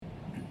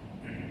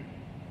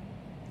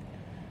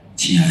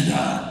亲爱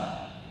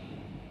的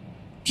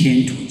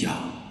天主教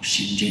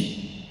深圳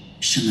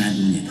圣安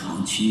东尼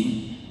堂区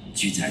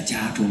居在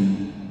家中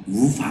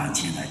无法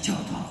前来教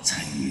堂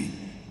参与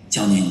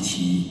将临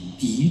期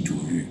第一主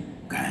日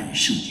感恩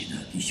圣节的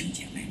弟兄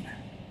姐妹们，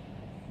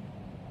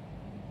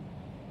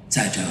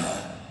在这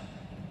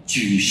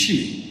举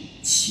世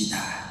期待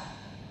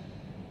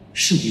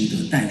圣灵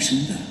的诞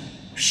生的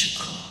时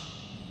刻，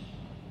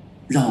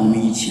让我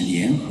们一起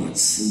联合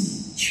慈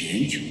母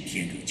全球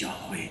天主教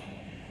会，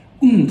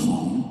共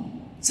同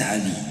在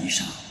礼仪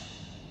上，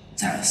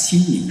在心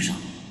灵上，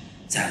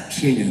在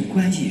天人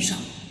关系上，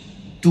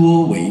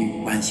多维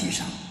关系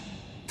上，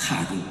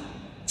踏入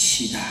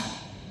期待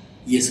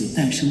耶稣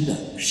诞生的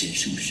神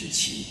圣时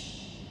期，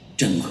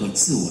整合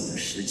自我的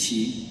时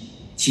期，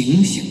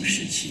警醒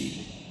时期，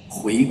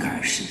悔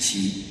改时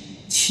期，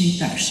期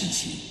待时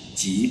期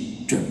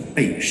及准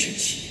备时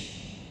期。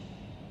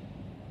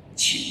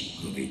请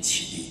各位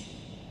起立，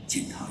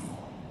敬堂咏。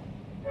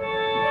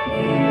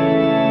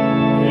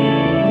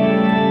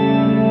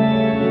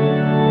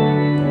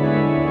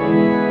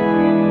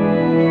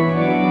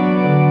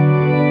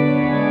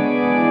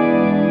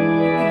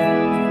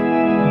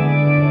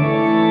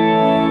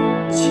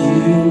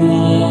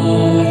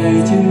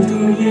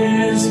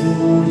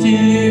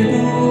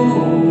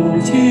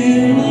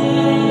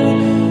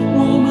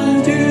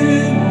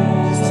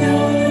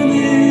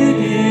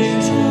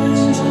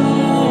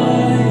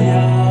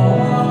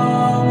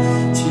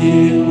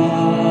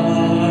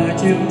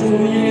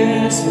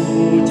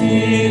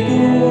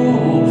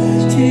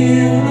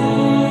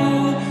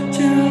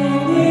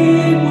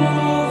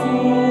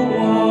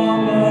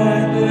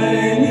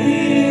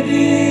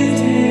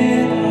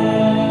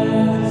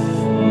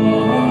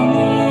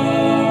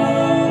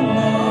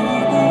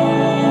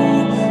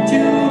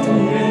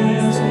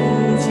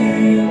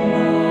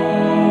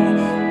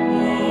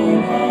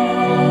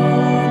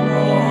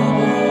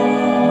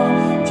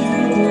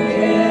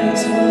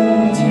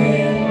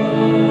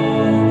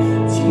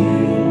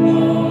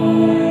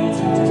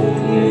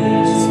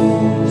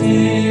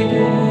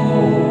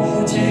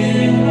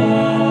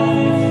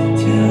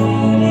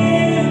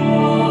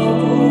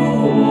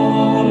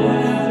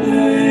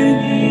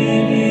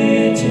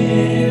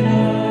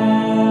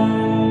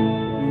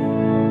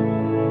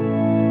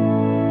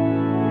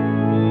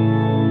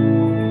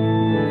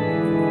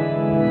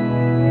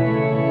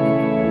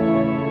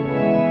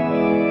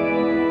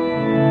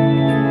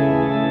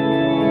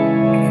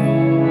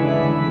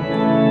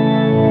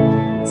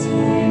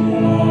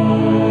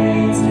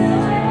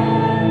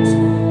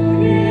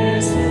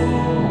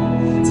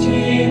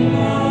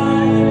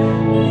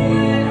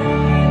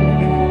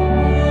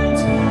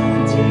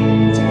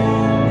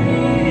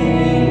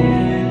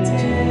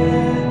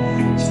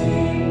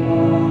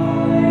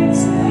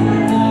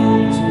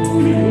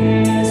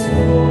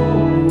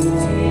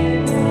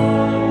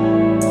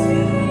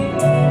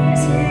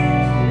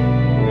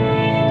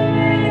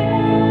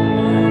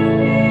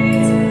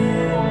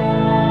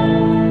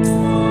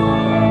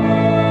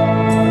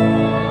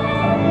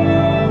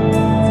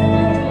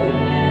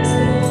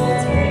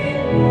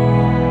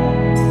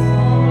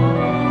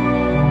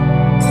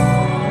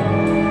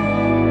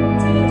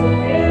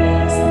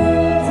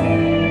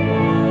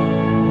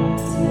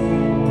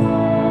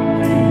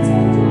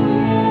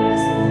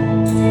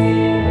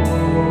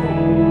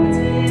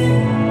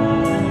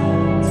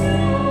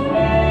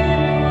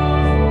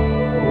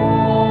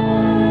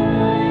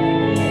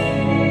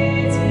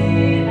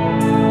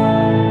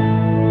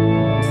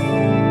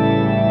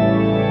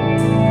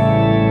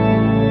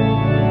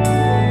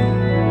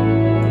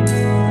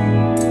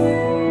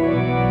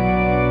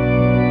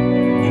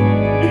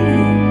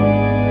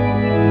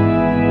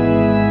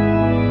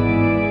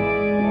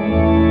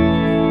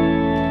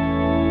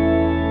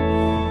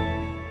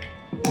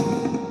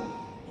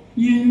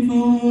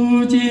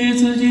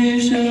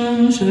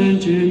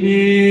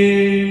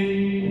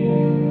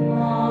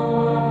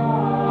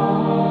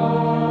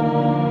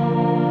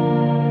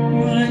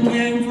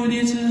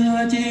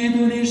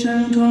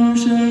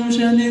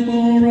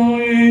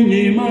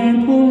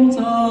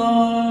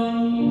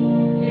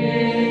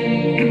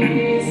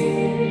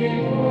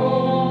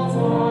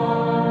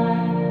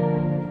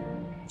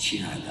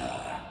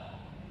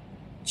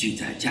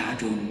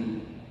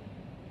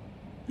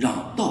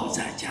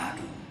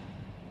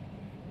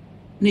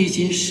内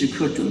心时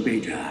刻准备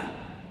着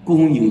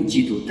恭迎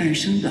基督诞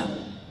生的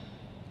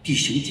弟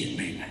兄姐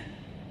妹们，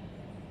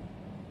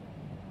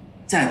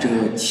在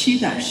这期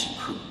待时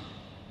刻，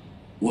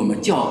我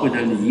们教会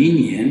的礼仪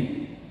年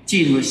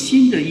进入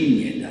新的一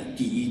年的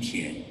第一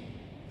天，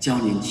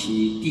将临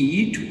期第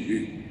一主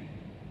日，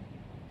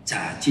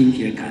在今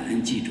天感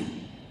恩祭中，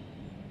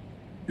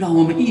让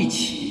我们一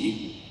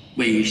起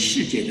为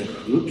世界的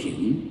和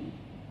平、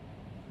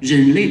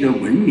人类的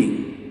文明、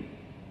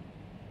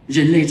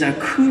人类在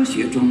科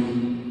学中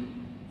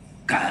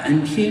感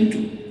恩天主，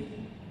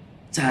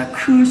在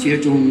科学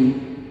中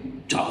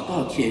找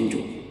到天主，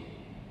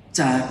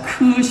在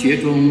科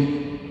学中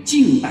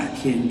敬拜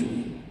天主，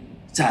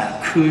在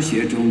科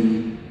学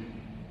中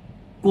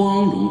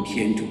光荣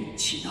天主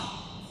祈祷。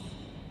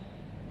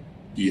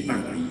第二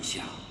个异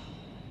象，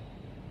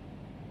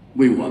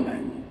为我们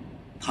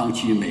堂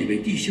区每位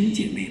弟兄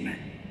姐妹们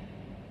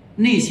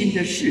内心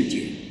的世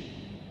界、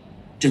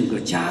整个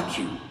家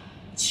庭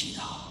祈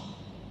祷，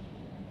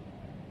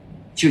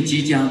求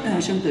即将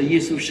诞生的耶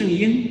稣圣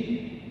婴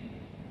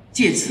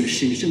借此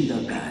神圣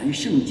的感恩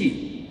圣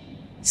祭，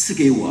赐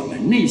给我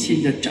们内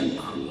心的整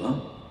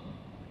合、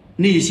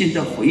内心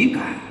的悔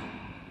改、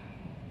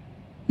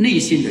内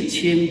心的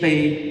谦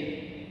卑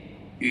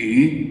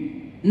与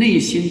内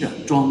心的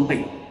装备，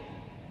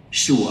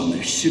使我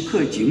们时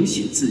刻警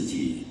醒自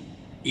己，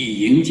以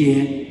迎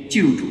接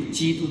救主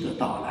基督的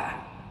到来。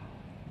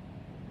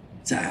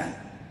在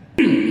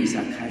弥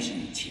撒开始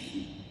以前，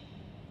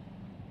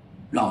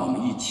让我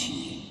们一起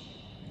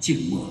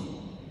静默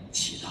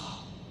祈祷。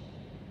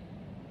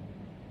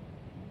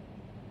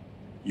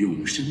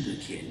永生的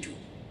天主，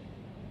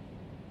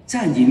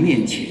在你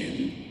面前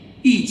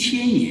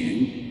1000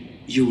年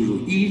犹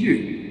如一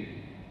日，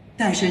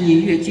但是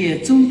你越界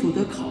宗徒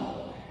的口，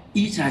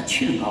一再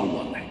劝告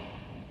我们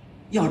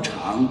要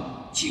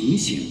常警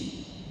醒，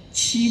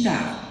期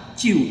待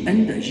救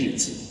恩的日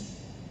子。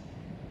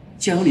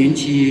将临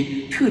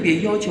期特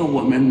别要求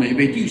我们每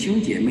位弟兄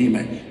姐妹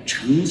们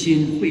诚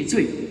心悔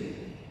罪，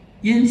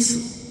因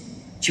此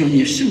求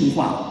你圣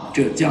化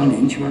这将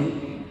临圈，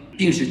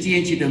并使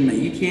节期的每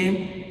一天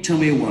成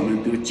为我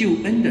们得救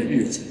恩的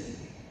日子。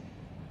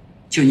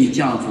求你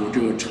降福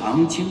这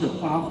常青的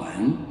花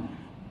环，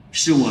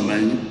使我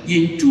们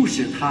因注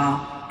视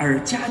它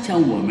而加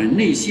强我们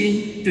内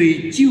心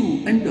对救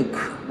恩的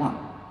渴望，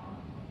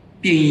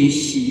并以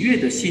喜悦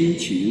的心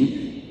情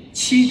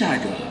期待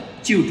着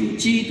救主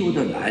基督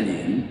的来临。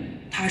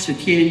他是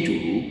天主，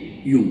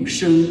永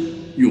生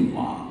永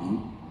王。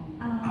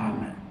阿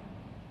门。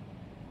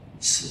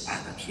慈爱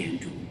的天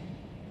主，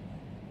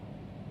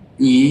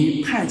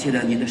你派遣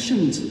了你的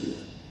圣子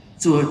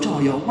做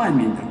照耀万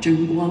民的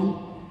真光，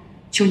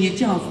求你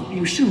降福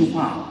并圣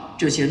化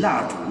这些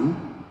蜡烛，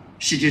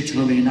使之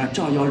成为那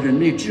照耀人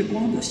类之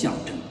光的象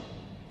征，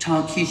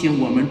常提醒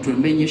我们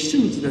准备你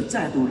圣子的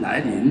再度来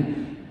临。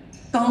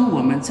当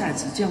我们再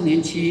次将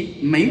临期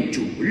每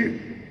主日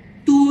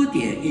多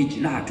点一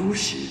支蜡烛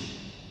时，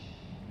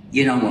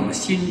也让我们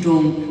心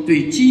中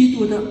对基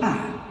督的爱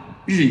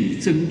日益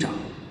增长，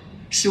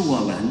使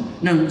我们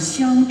能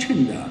相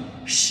称的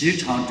时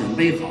常准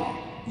备好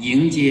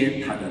迎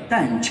接他的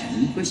诞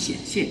辰和显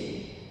现，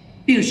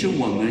并使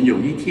我们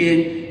有一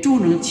天终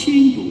能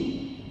亲睹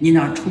你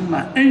那充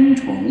满恩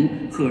宠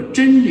和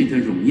真理的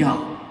荣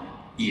耀。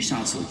以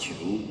上所求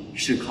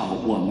是靠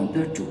我们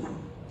的主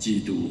基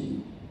督。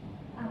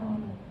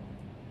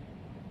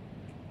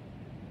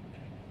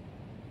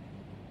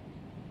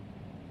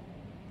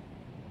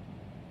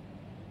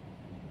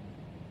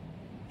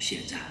现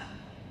在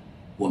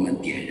我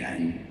们点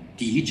燃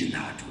第一支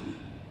蜡烛，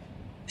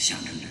象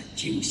征着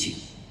警醒。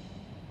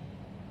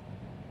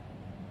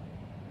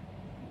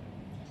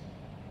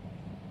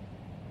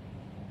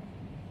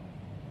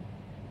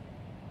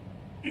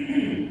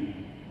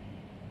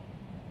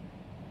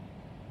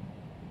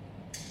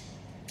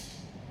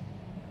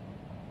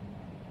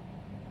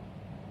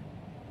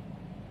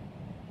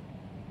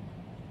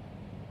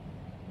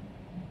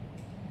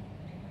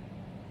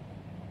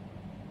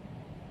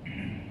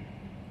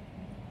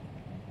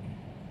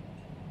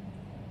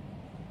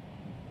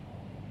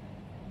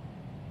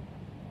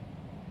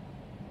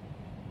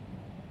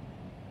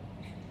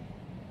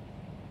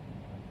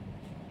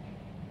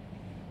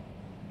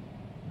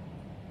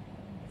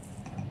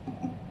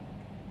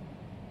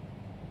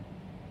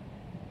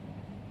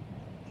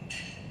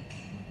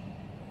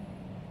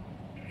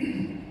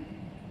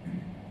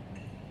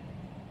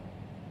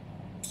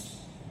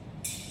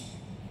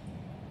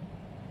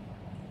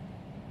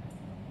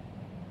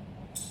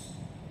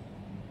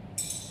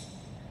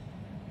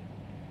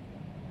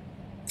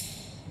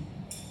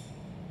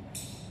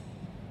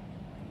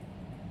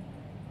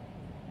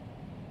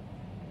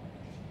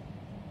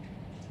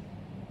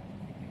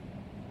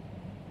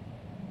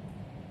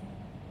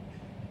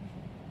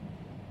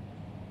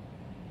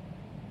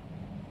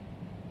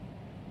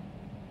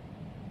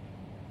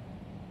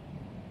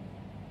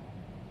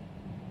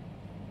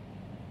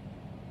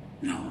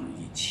让我们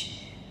一起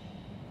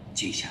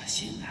静下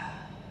心来，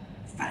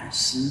反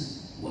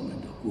思我们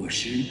的过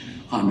失，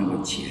好能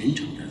够虔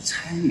诚地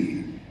参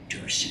与这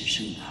神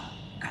圣的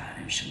感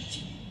恩圣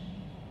祭。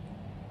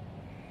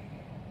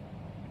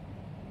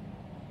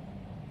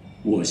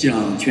我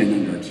向全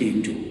能的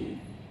天主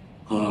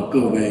和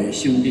各位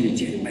兄弟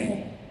姐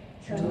妹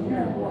承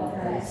认我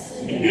在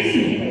私人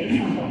行为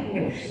上的过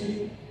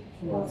失，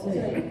我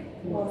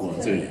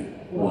罪，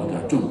我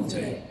的重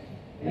罪。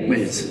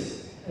为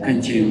此，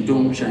恳请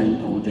终身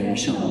童真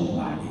圣母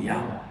玛利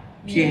亚、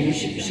天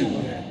使圣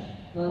人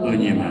和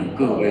你们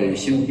各位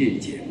兄弟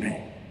姐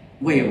妹，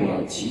为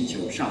我祈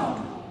求上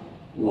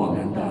主，我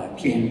们的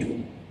天主，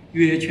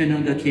愿全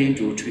能的天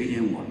主垂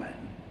怜我们，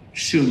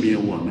赦免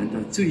我们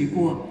的罪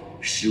过，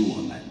使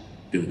我们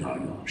得到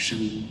永生。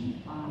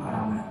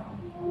阿门。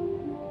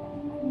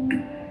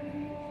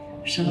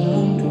上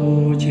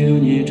主，求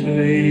你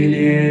垂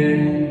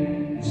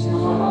怜。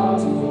上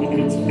主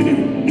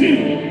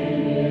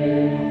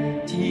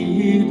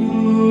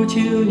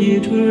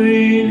你垂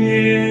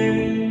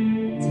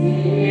怜，基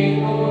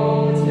督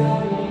求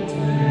你垂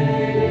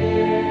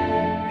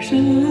怜，上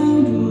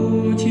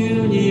主求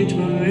你垂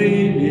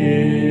怜，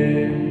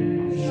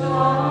上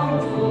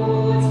主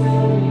求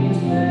你垂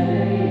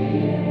怜。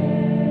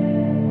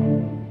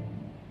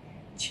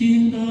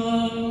请大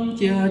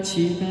家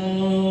祈祷。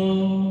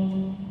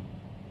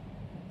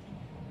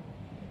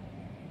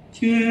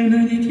全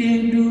能的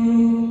天主，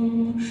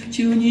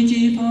求你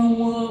激发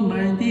我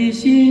们的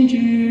心智，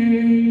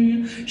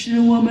使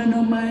我们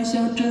能迈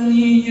向正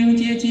义，迎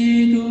接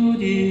基督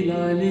的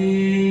来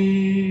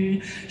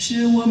临，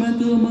使我们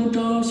得蒙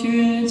召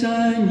选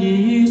在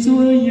你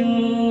左右，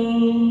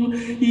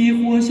以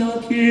活享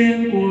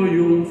天国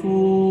永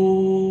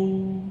福。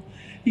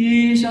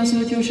以上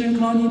所求是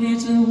靠你的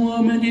子，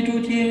我们的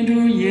主天主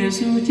耶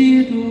稣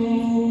基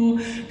督，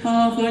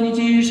他和你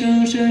今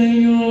生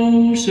神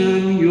永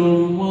生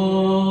永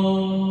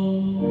王。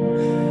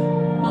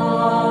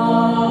阿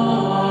门。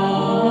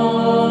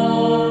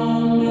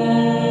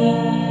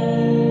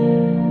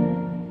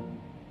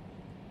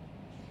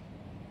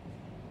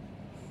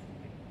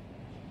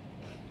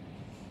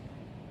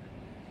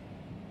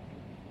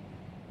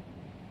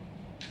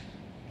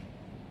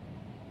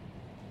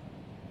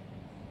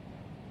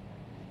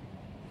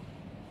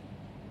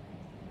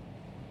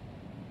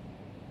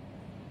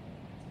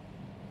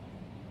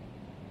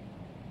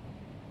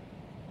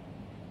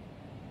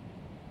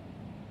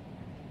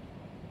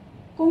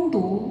恭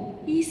读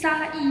依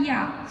撒意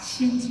亚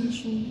先知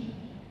书。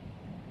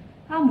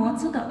阿摩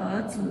兹的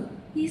儿子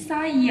依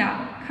撒意亚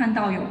看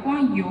到有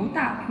关犹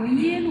大和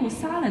耶路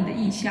撒冷的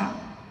异象，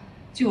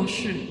就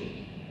是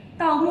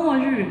到末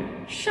日，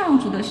上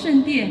主的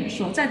圣殿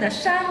所在的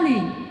山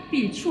岭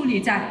必矗立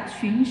在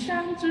群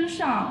山之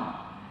上，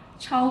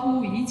超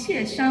乎一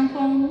切山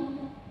峰，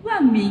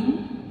万民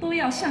都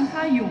要向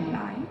它涌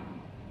来。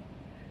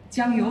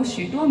将有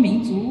许多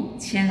民族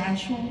前来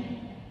说：“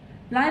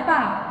来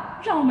吧，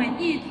让我们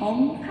一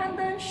同攀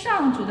登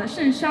上主的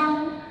圣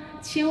山，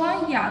前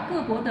往雅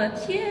各伯的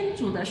天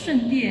主的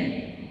圣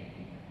殿。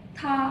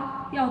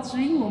他要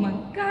指引我们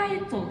该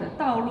走的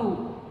道路，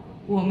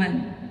我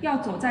们要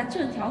走在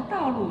这条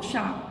道路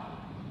上。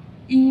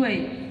因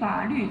为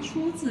法律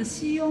出自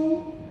熙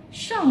雍，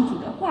上主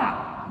的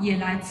话也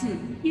来自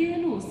耶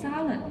路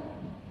撒冷。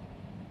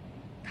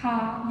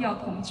他要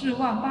统治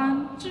万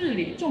邦，治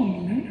理众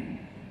民。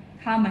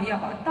他们要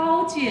把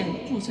刀剑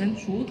铸成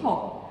锄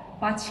头，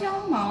把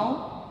枪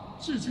矛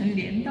制成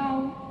镰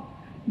刀。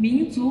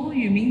民族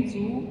与民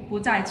族不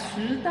再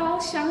持刀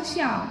相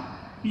向，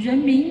人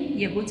民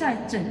也不再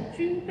整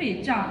军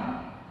备战。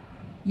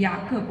雅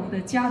各伯的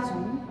家族，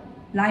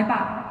来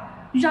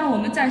吧，让我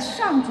们在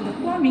上主的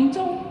光明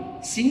中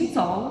行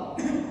走。”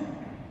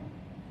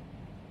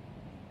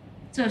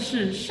这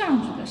是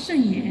上主的圣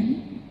言。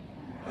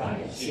感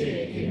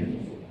谢天主。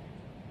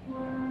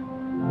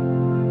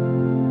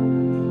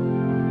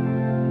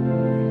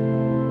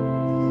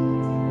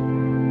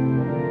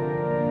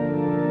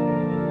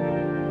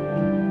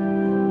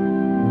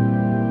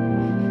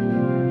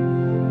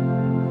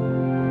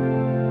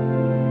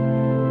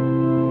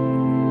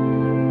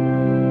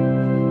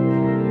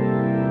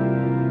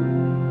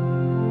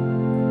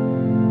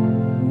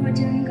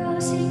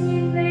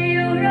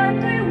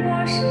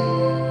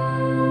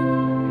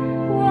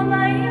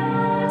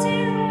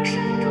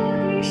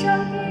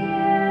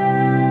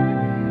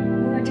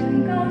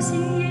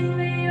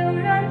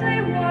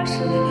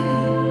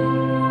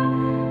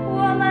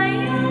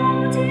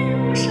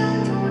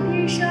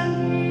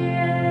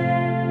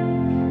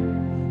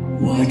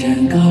我真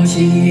高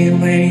兴，因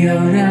为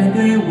有人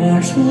对我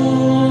说，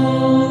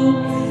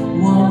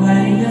我们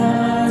要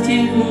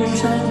进入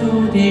上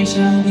主的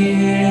圣殿。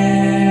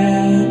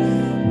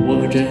我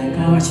真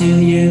高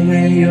兴，因为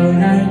有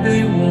人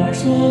对我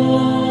说，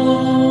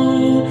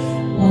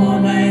我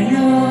们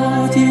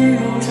要进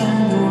入上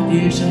主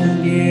的圣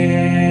殿。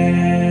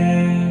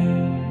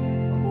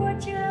我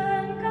真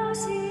高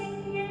兴，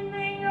因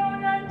为有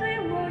人对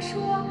我说，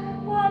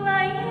我们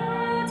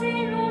要进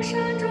入上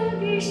主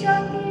的圣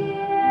殿。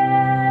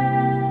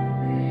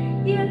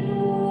耶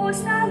路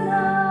撒冷，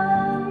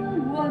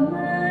我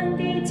们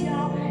的脚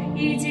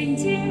已经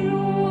进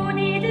入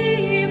你的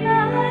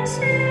门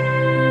限。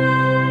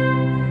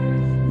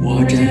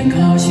我真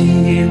高兴，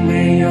因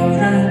为有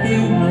人对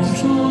我说，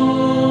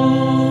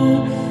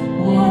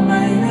我们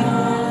要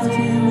进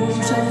入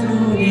上主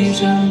的圣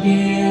殿。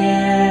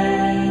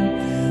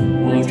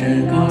我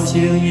真高兴，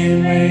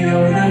因为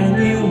有人对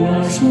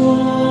我说，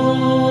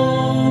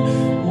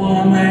我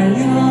们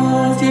要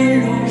进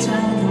入上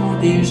主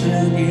的圣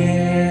殿。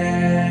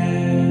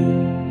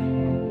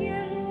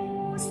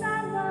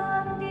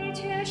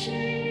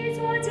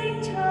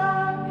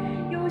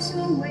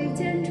雄伟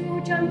建筑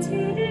整齐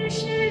的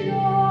市容，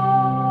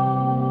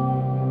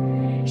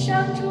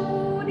上主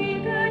的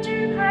各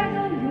支派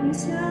都涌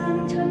向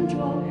城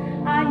中，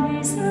按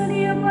以色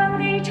列管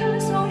理称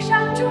颂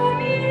上主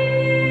名。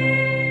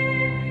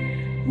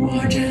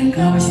我真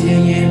高兴，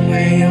因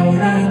为有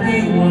人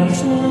对我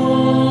说，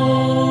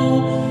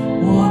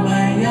我们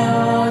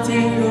要进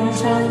入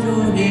上主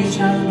的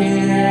圣殿。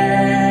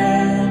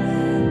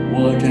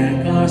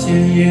兴，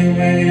因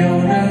为有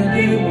人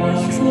对我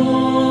说，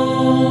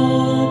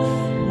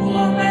我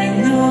们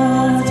要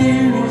进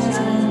入上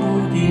主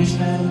的圣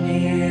殿。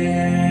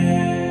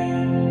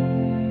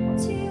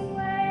请为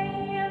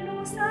耶路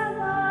撒冷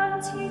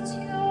祈求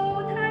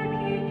太平，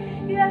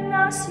愿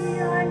那喜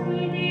爱你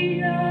的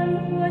人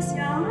活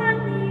享安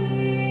宁，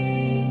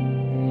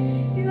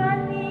愿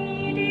你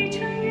的成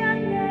员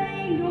内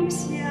永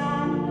享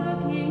和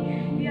平，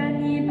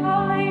愿你堡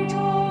垒中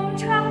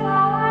常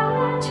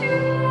安全。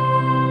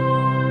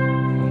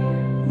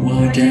我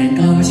真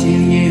高兴，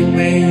因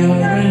为有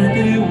人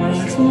对我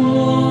说，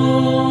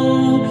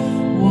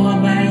我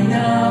们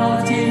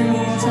要进入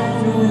上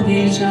主的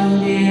圣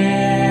殿。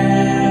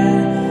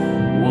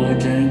我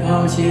真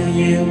高兴，因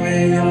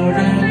为有人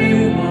对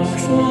我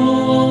说，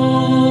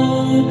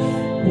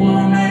我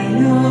们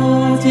要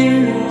进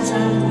入上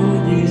主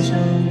的圣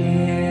殿。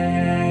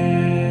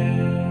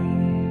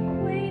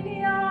为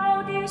了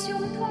弟兄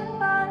同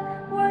伴，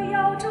我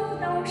要主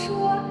祷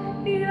说，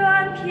愿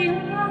平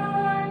安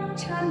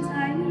常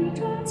在你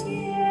中间。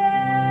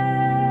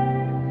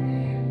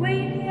为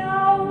了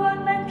我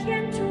们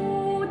天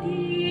主的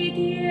殿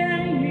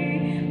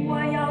宇，我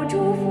要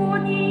祝福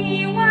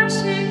你万事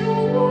如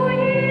意。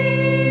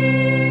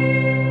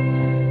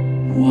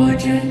我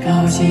真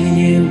高兴，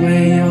因为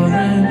有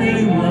人对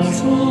我说，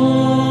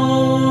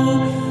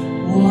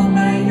我们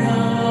要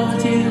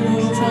进入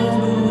上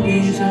主的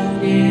圣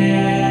殿。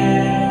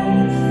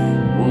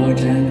我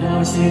真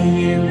高兴，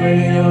因为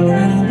有人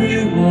对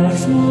我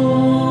说，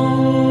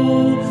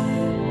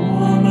我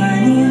们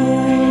要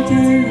进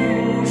入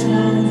上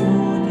主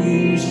的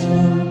圣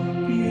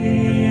殿。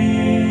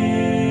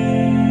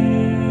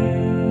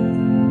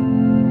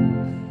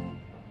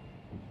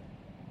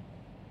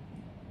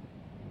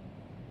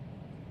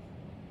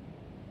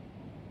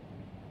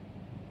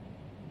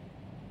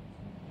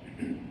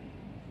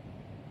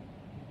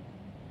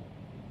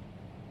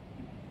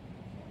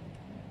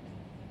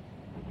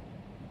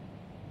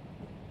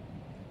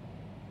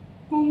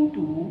恭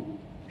读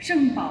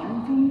圣保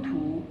禄宗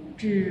徒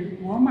致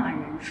罗马人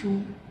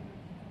书。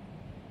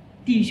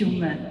弟兄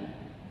们，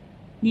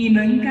你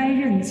们该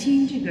认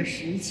清这个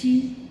时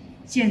期，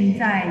现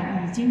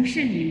在已经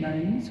是你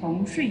们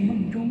从睡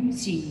梦中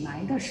醒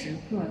来的时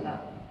刻了，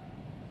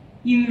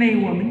因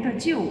为我们的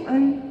救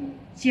恩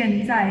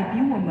现在比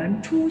我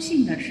们初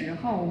信的时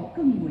候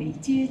更为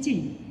接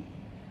近。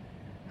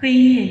黑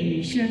夜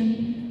已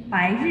深，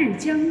白日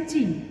将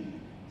近，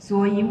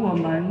所以我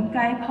们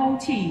该抛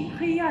弃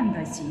黑暗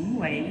的行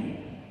为，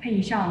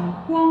配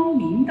上光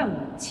明的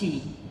武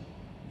器，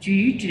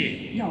举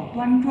止要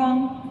端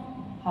庄，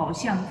好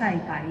像在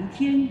白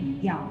天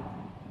一样。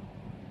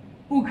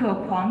不可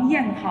狂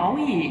宴好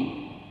饮，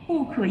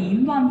不可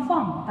淫乱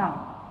放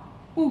荡，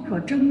不可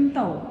争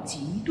斗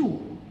嫉妒，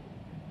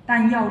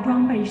但要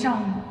装备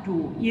上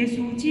主耶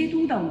稣基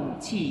督的武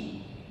器，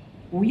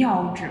不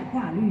要只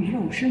挂虑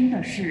肉身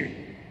的事，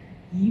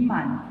以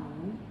满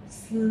足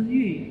私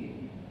欲。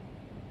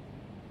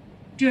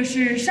这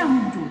是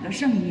上主的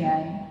圣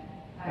言。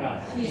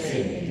谢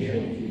谢天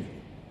主。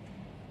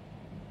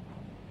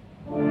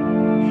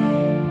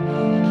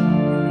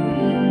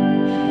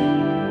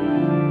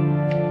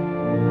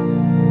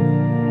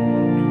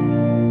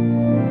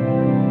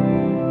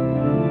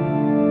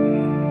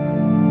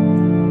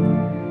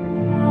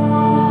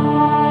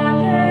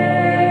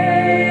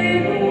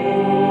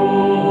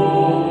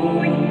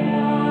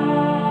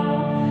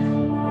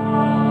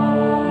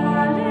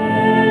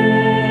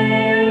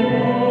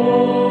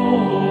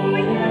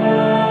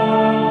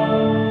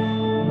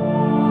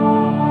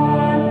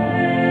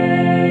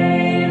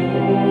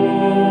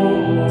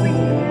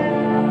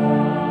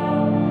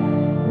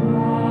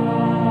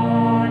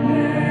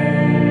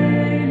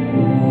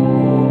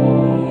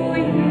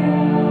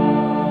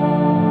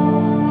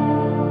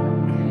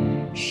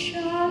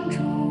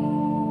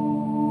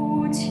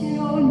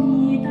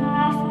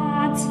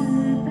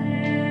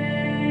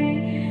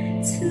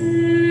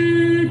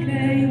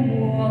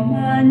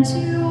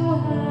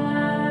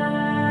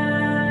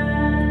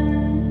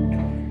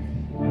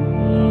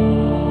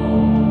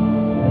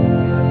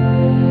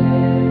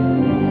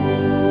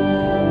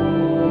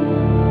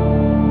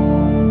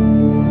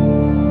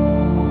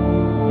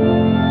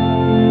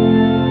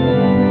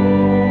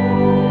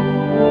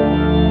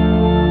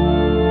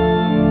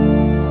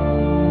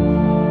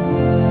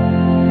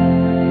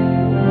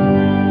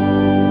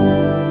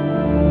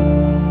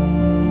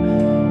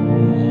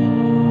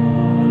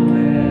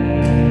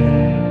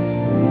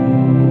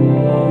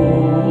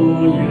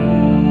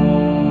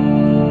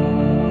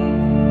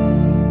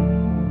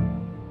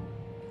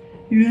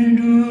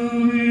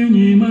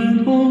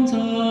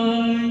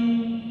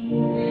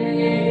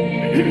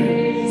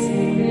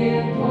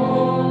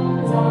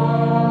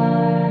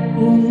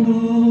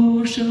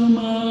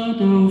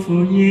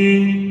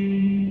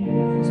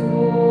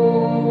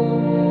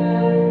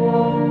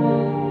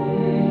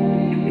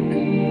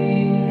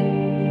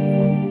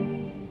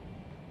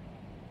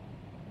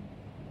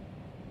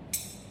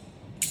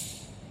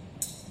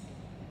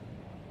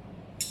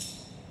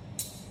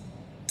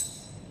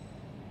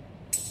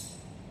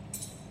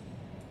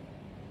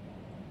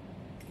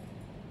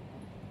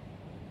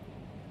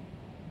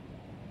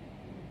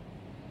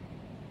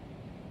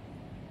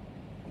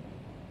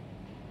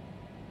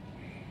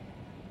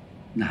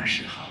那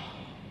时候，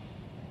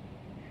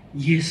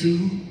耶稣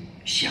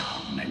向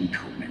门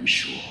徒们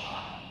说，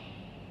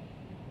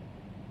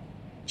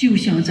就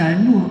像在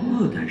诺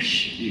厄的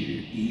时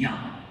日一样，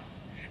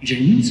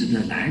人子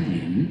的来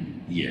临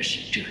也是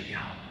这样。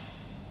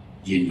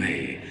因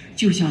为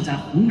就像在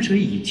洪水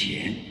以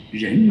前，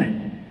人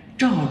们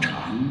照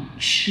常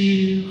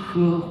吃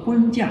喝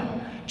婚嫁，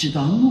直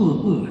到诺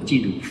厄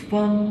进入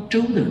方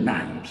舟的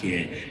那一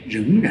天，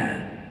仍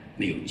然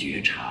没有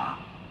觉察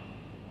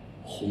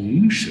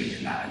洪水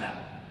来了，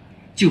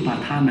就把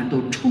他们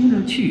都冲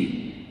了去。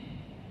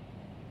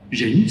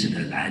人子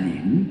的来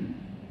临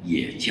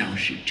也将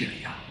是这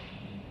样。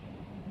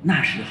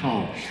那时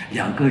候，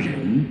两个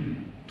人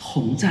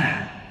同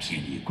在田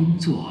里工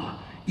作，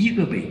一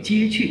个被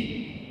接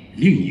去，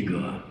另一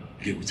个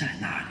留在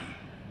那里。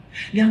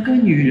两个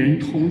女人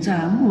同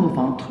在磨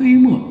坊推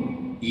磨，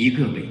一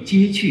个被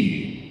接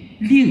去，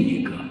另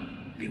一个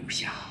留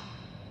下。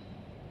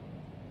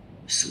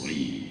所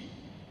以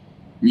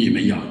你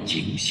们要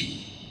警醒，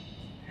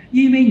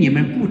因为你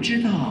们不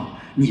知道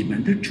你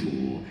们的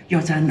主要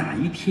在哪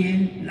一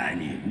天来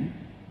临。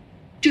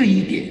这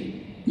一点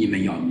你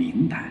们要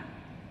明白。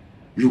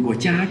如果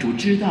家主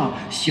知道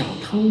小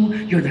偷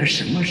要在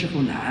什么时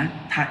候来，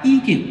他一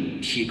定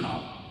提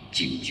高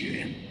警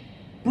觉，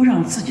不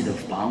让自己的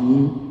房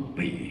屋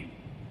被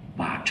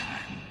挖穿。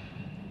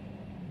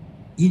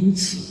因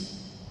此，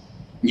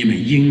你们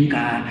应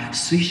该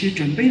随时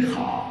准备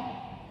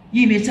好，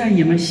因为在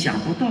你们想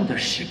不到的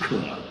时刻，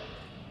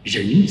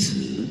人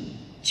子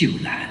就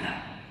来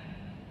了。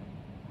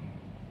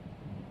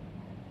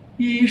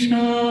以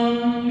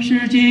上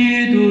是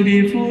基督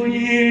的福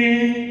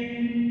音。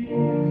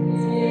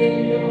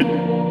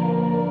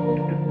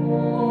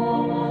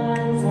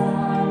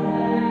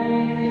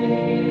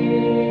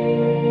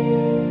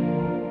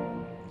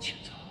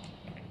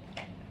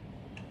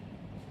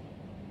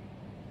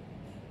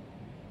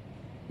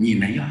你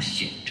们要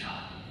醒着，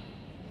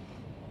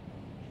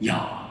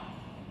要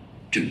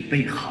准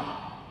备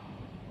好。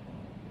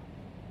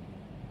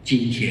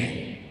今天，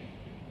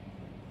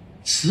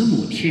慈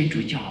母天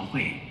主教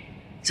会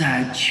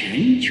在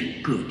全球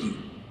各地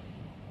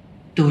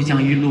都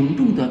将以隆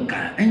重的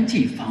感恩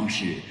祭方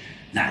式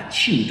来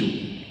庆祝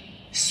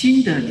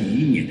新的礼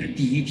仪年的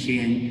第一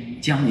天，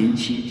将临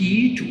期第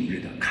一主日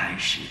的开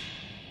始，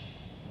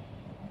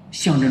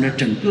象征着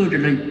整个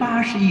人类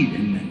80亿人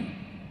们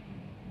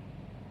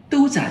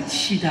都在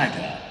期待着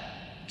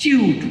救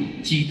主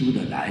基督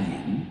的来临，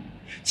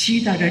期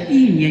待着一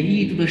年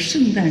一度的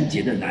圣诞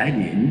节的来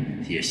临，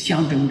也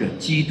象征着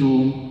基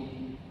督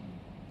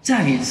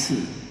再一次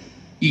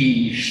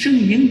以圣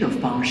婴的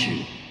方式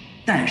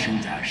诞生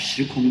在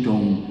时空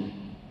中，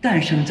诞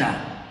生在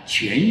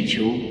全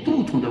球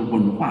不同的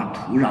文化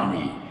土壤里，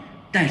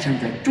诞生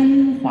在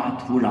中华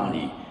土壤里，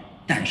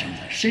诞生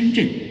在深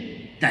圳，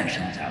诞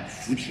生在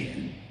福田，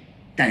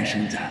诞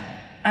生在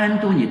安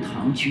东尼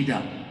堂区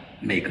的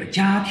每个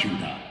家庭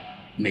的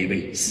每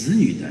位子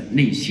女的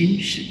内心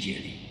世界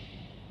里。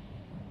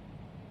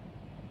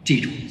这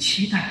种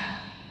期待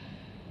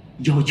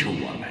要求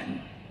我们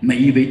每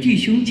一位弟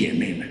兄姐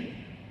妹们，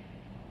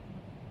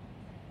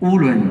无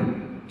论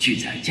居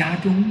在家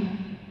中，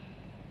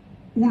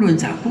无论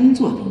在工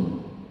作中，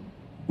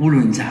无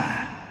论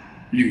在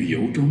旅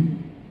游中，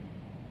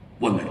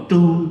我们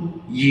都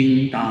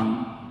应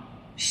当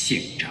醒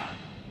着，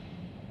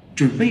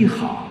准备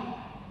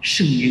好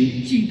圣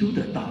婴基督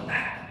的到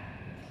来。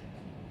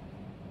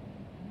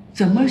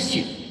怎么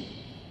醒，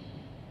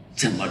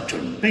怎么准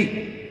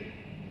备，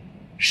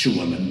是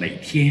我们每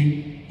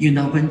天应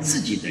当问自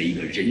己的一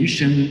个人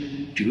生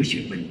哲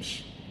学问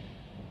题。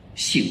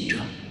醒着，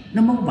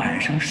那么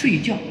晚上睡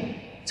觉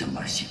怎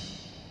么醒？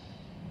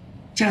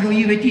假如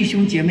一位弟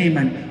兄姐妹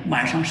们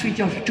晚上睡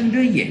觉是睁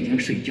着眼睛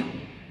睡觉，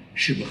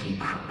是不是很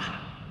可怕？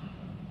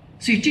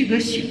所以这个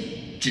醒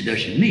指的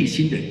是内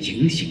心的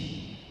警醒。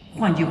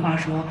换句话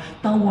说，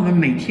当我们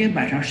每天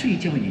晚上睡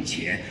觉以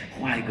前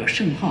画一个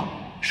圣号，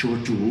说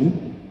主，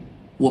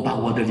我把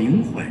我的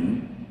灵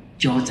魂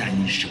交在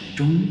你手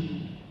中，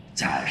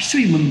在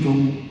睡梦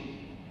中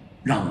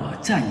让我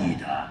在你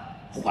的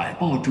怀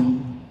抱中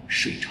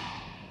睡着。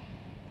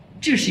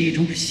这是一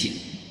种醒。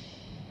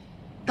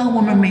当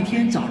我们每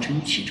天早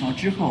晨起床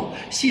之后，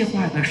谢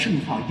画一个圣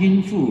号，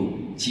因父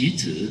及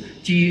子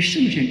及于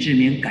圣神之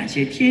名，感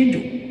谢天主，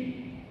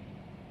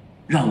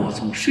让我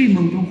从睡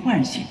梦中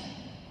唤醒，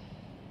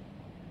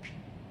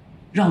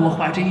让我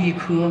怀着一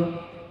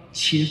颗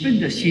勤奋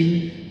的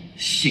心，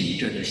醒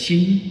着的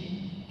心，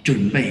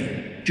准备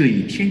这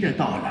一天的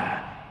到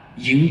来，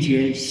迎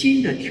接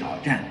新的挑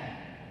战，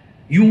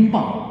拥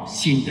抱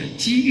新的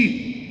机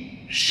遇，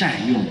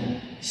善用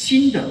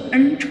新的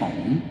恩宠，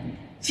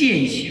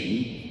践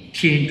行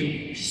天主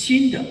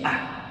新的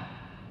爱。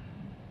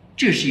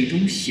这是一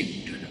种醒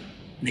着的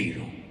内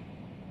容。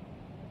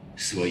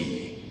所以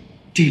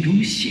这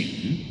种醒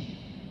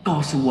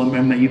告诉我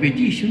们每一位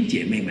弟兄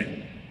姐妹们，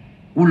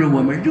无论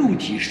我们肉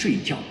体睡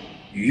觉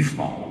与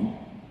否，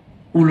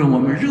无论我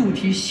们肉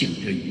体醒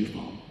着与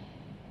否，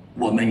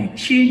我们与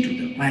天主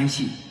的关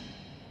系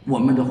我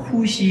们的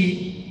呼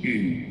吸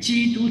与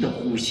基督的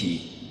呼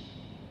吸，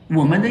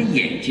我们的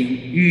眼睛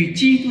与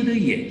基督的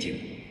眼睛，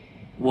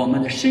我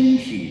们的身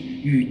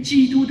体与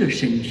基督的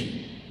身体，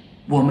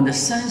我们的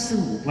三思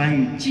五官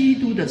与基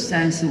督的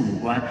三思五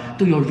官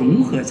都要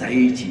融合在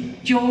一起，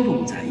交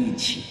融在一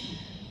起。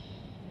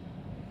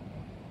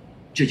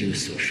这就是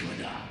所说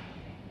的，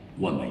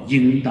我们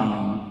应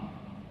当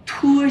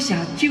脱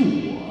下旧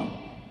我，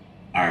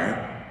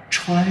而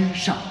穿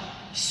上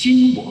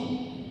新我。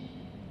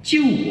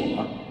旧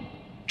我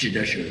指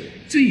的是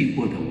罪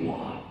过的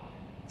我、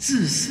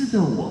自私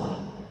的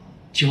我、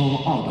骄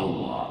傲的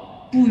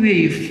我、不愿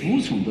意服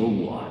从的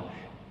我、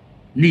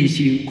内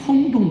心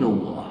空洞的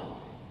我、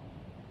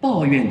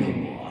抱怨的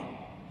我，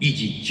以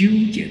及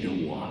纠结的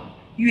我、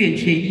怨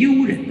天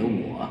尤人的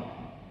我，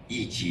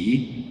以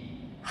及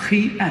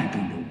黑暗中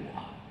的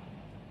我。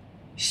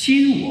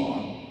新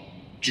我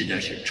指的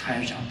是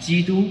穿上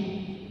基督。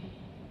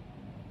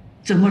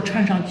怎么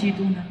穿上基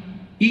督呢？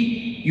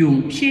一，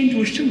用天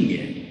主圣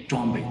言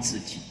装备自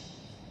己，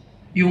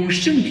用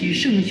圣体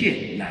圣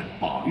血来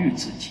保育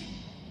自己，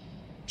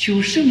求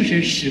圣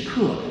神时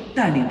刻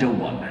带领着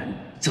我们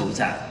走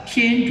在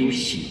天主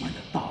喜欢的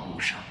道路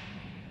上。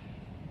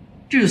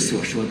这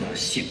所说的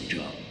醒着，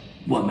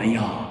我们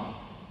要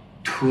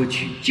脱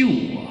去旧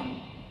我，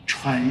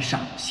穿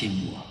上新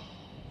我。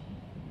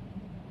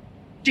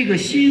这个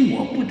新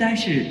我不单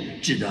是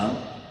指的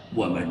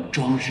我们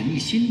装饰一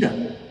新的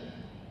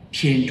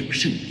天主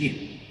圣殿，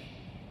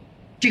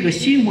这个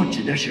新我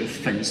指的是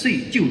粉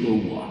碎旧的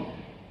我，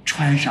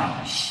穿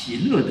上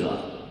喜乐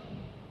的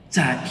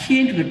在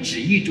天主的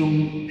旨意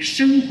中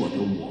生活的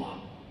我。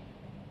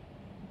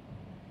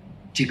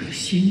这个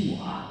新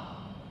我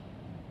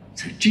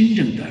才真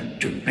正的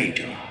准备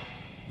着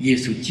耶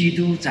稣基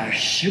督在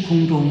时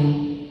空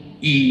中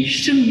以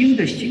圣婴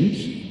的形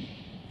体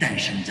诞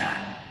生在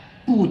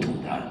不同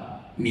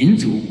的民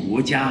族、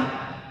国家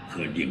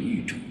和领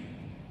域中，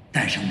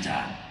诞生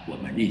在我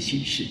们内心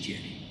世界里。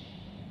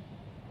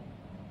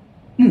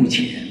目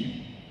前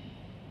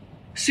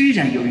虽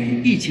然由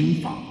于疫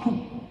情防控，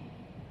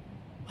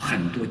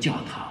很多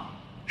教堂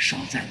双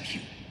暂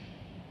停，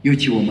尤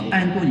其我们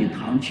安多尼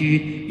堂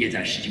区也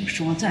在实行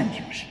双暂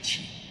停时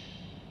期，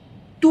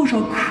多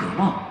少渴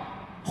望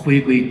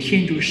回归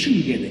天主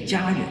圣殿的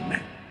家人们，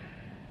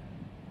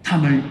他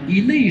们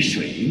以泪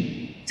水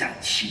在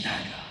期待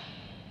着，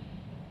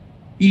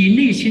以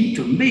内心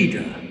准备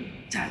着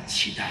在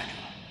期待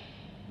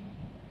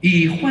着，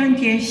以欢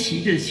天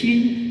喜的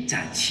心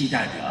在期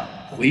待着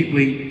回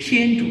归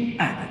天主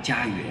爱的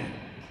家园，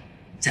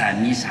在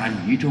弥撒礼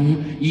仪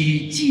中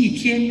以祭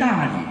天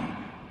大礼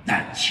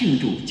来庆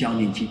祝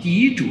将临期第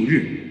一主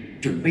日，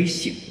准备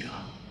醒着，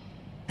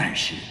但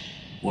是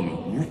我们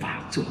无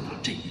法做到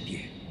这一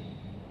点。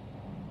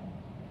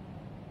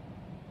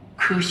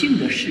可幸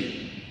的是，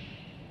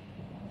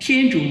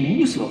天主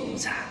无所不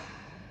在，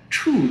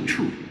处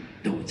处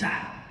都在。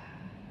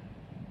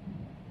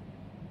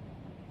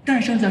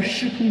诞生在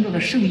时空中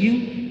的圣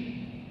婴，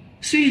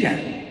虽然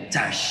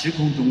在时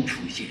空中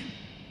出现，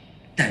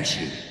但是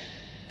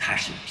他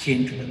是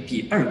天主的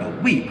第二个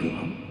位格。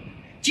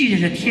既然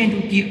是天主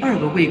第二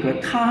个位格，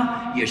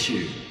他也是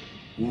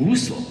无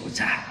所不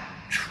在，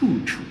处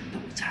处都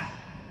在。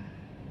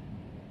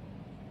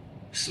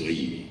所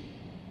以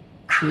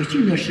可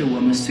幸的是，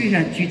我们虽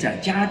然居在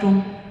家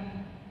中，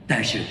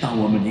但是当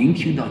我们聆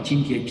听到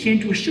今天天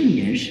主圣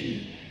言时，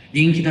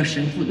聆听到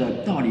神父的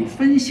道理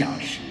分享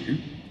时，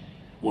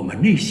我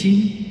们内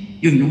心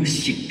有一种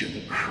醒着的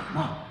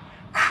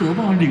渴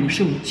望领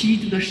受基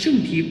督的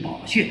圣体宝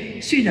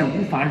血。虽然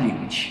无法领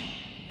取，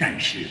但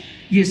是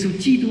耶稣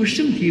基督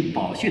圣体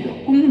宝血的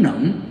功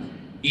能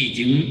已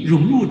经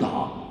融入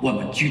到我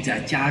们居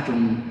在家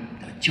中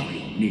的教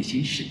友内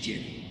心世界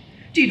里。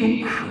这种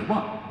渴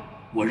望，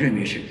我认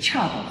为是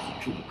恰到好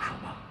处的渴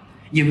望，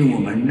因为我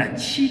们来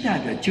期待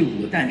着救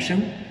主的诞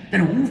生，但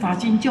是无法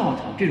进教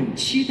堂，这种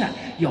期待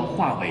要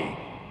化为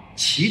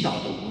祈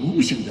祷的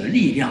无形的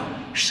力量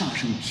上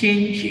升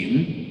天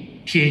庭。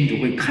天主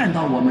会看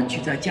到我们居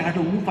在家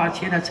中无法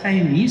前来参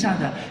与弥撒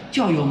的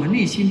教友们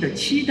内心的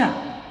期待，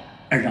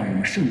而让我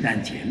们圣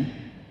诞节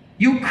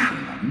有可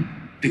能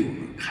对我们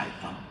开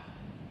放。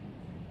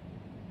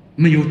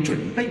没有准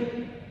备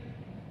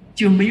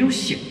就没有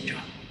醒着，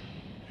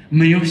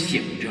没有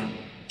醒着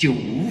就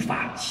无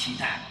法期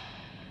待，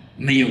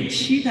没有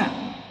期待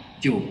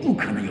就不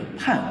可能有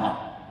盼望，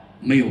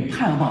没有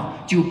盼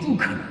望就不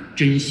可能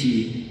珍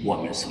惜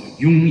我们所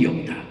拥有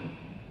的。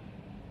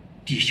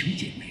弟兄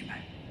姐妹们，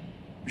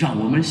让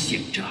我们醒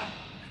着，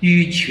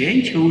与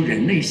全球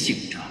人类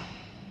醒着，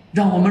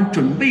让我们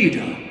准备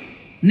着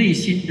内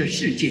心的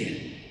世界，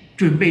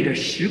准备着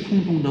时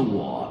空中的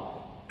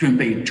我，准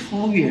备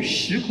超越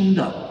时空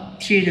的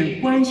天人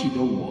关系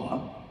的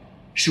我，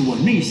使我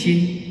内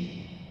心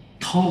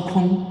掏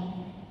空，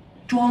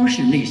装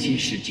饰内心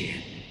世界，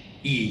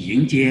以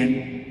迎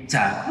接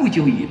在不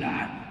久以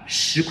来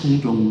时空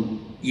中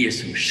耶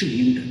稣圣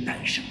婴的诞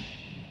生。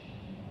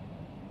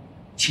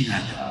亲爱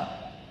的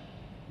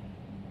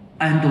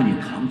安多尼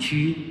堂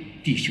区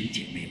弟兄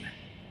姐妹们，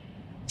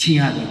亲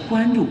爱的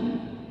观众，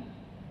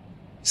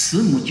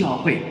慈母教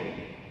会、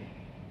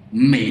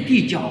美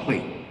地教会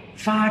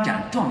发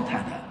展状态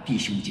的弟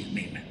兄姐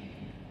妹们，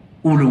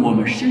无论我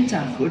们身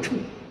在何处，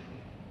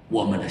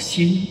我们的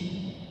心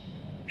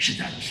是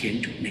在天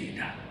主内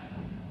的，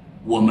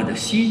我们的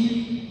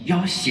心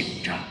要醒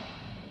着，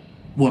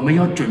我们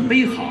要准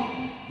备好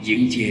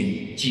迎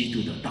接基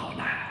督的到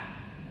来。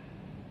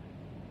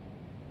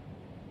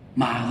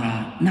玛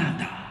拉纳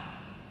达，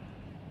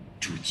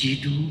主基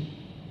督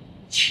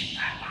亲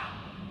来吧！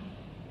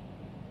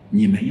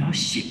你们要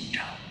醒着，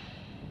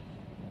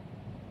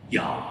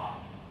要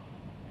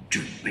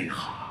准备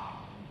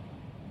好。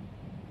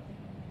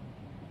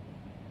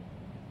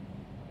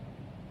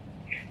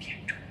愿天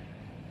主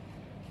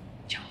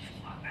降福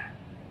我们。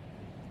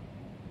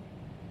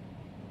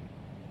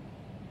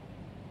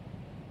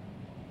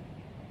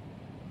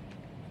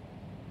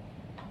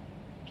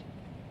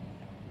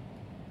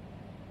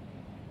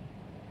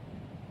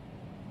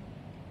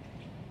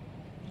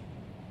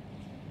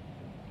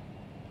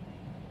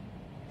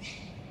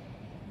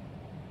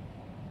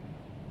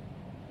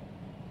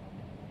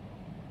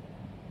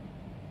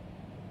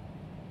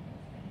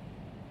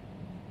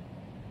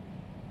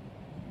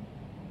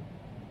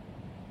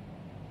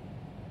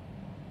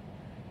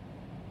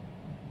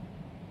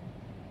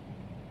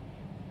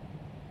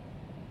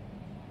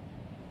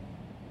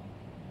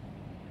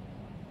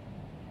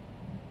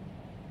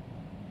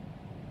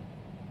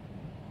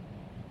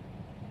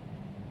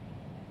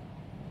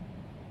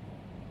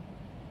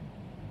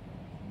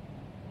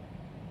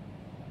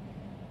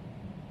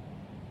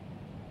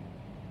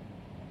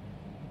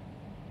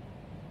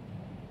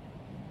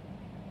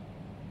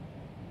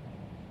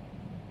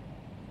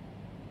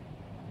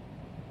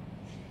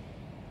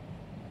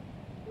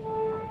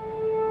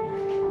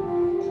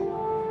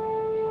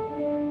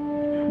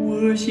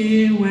我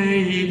心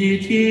唯一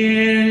的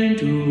天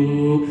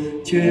主，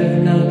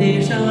全能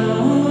的圣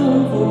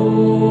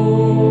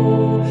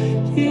父，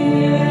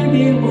天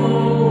地万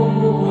物，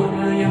无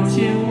论有形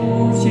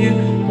无形，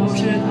都是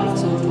他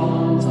所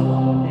创造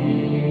的。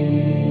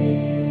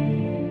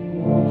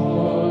我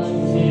心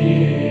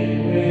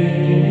唯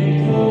一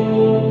的主，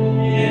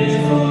耶稣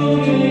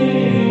基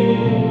督，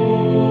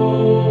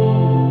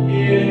天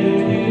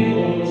地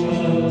圣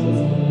子。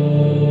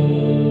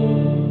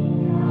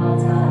他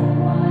在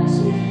万世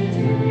之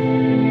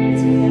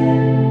间，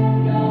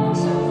要向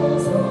父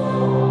所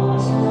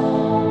生。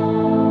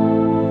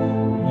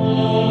我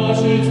是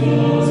出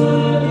自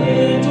天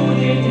主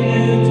的天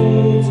主，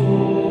出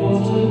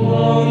自光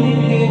明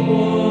的光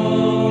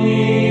明，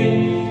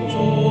出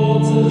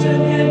自真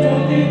天主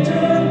的真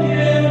天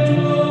主。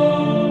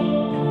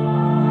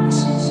他是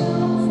圣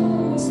父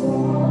所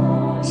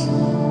生，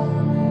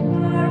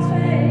而非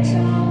圣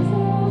父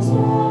所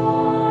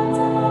造，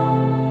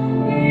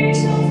与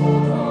圣父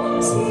同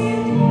心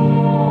同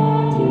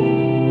体，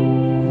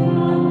万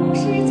物是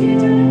借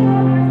着他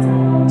而造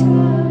成的。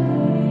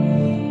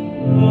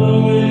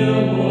为了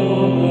我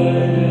们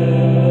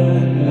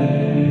人类，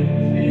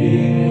因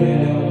为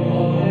了我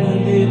们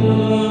的得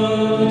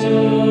救，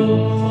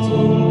从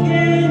天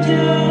降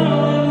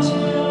下。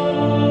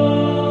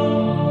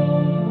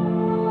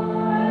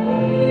爱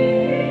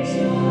上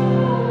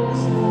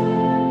神，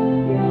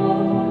又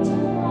统称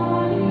玛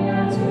利亚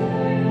最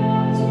有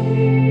据，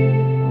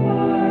而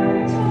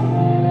成为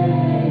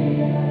人。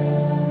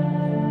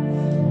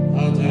他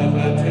在凡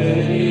权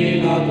里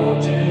拿刀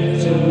制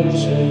成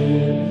事，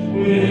为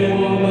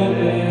我们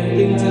被钉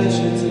在十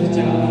字架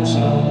上，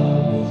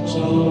受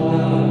难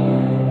而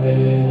被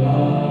埋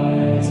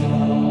葬。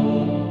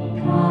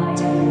他正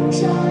如圣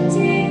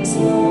经所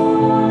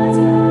在，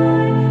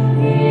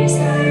与死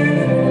而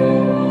复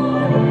活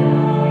了。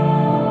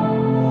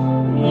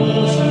我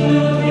升了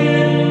天，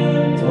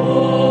坐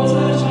在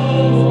圣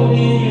父的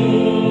右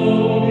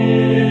边。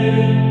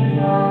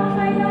他还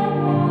要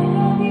光荣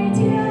地将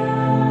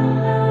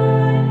来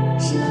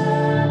审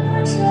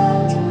判生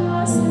者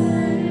死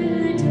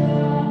者，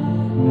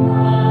他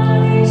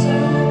的圣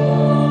国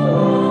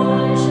万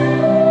世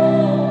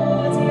无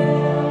疆。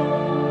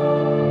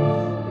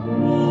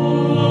我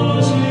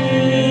心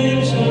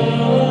深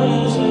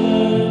深，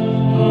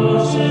他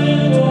是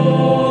主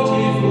的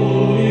父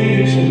与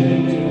圣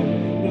者，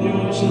有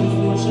圣父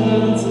圣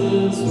子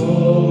所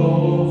谋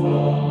发。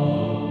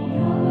他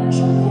和圣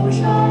父圣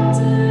子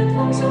同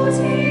受情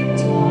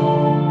重，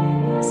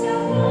他向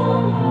光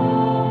后，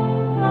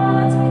他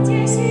曾见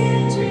先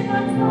知般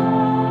发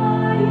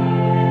言。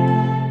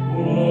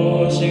我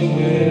心为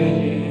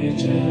一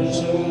至圣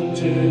之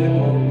光，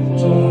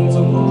正宗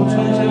传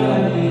下的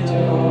教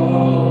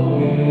诲。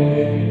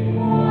我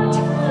承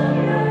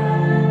认，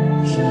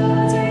赦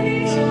罪的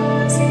圣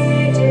洗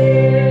只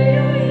有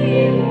一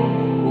步，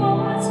我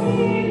期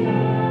待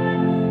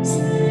死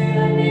人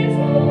的复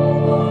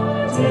活，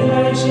在来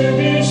世的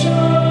生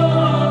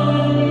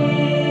命。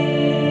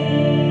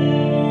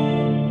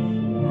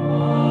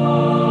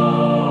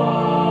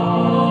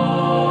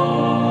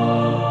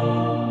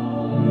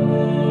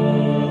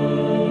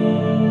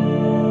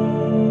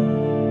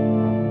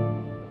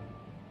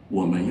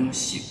我们要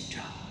醒着，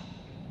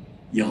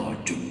要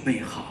准备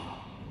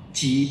好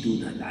基督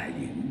的来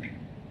临。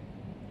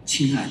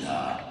亲爱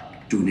的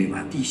主内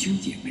瓦弟兄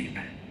姐妹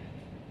们，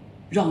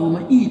让我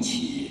们一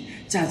起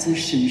在此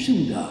神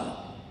圣的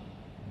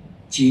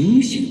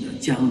警醒的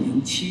将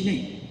临期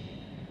内，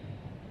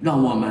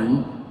让我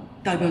们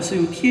代表所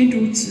有天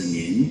主子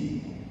民，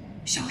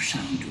向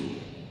上主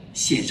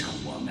献上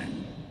我们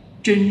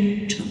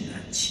真诚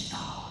的祈祷。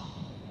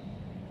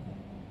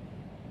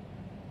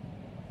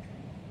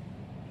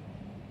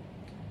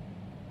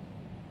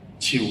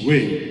请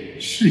为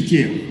世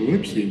界和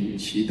平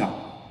祈祷，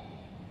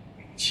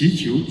祈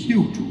求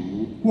救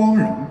主光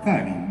荣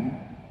再临，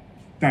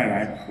带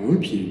来和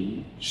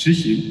平，实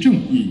行正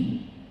义，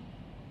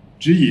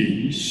指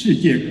引世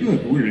界各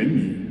族人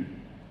民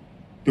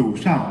走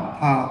上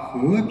他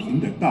和平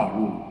的道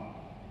路。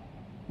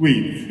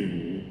为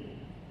此，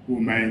我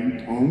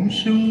们同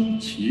声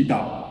祈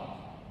祷。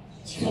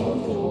求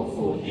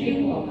主抚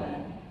听我们。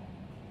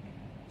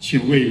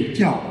请为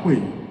教会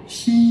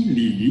新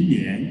礼仪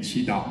年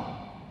祈祷，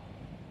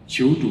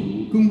求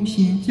主更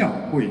新教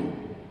会，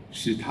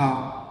使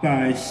他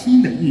在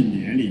新的一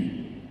年里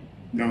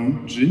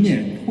能直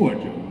面挫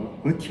折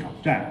和挑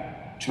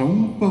战，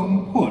乘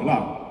风破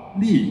浪，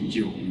历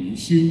久弥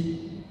新。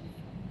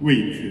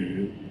为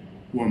此，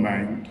我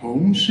们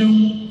同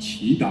声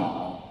祈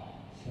祷。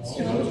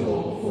求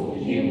主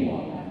抚听我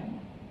们。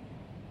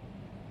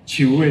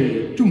请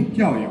为众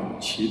教友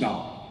祈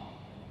祷，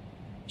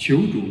求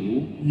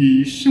主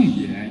以圣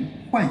言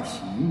唤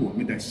醒我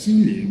们的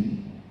心灵，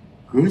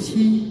革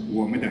新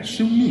我们的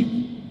生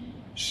命，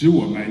使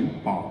我们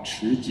保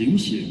持警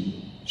醒，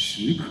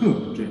时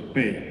刻准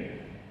备，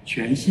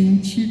全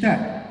心期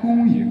待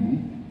恭迎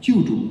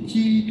救主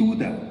基督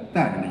的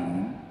带领。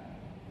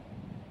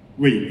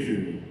为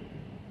此，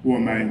我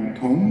们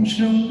同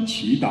声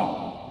祈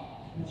祷。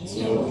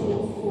求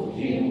主抚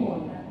听我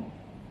们。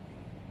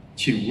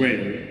请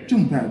为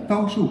正在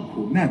遭受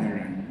苦难的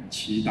人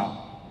祈祷，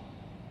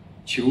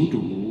求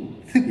主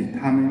赐给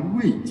他们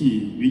慰藉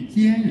与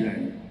坚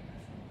韧，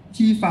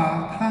激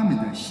发他们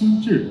的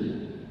心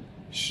智，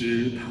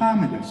使他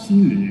们的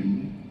心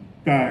灵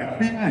在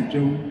黑暗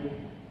中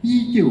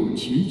依旧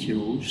祈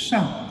求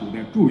上主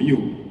的助佑，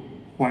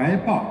怀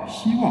抱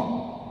希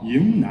望，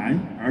迎难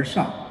而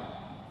上。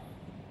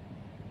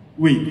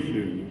为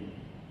此，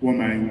我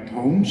们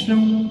同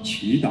声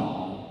祈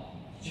祷。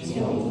求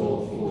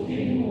主抚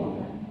听我们。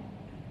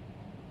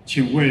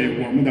请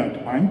为我们的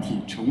团体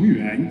成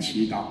员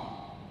祈祷，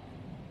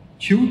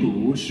求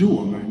主使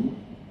我们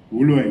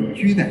无论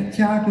居在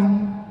家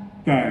中，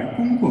在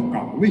工作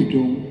岗位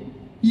中，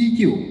依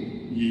旧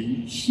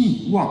以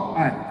信望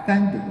爱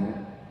三德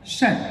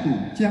善度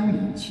将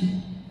临期，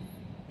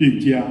并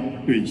将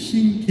对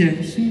新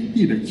天新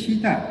地的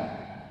期待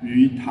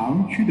与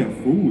堂区的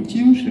服务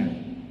精神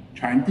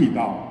传递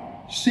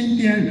到身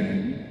边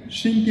人、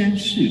身边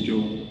事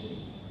中。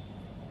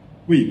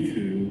为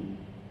此，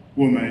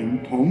我们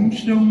同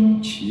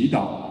声祈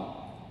祷。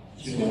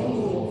求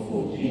主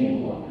抚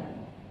听我们。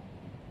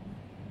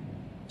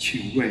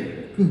请为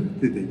各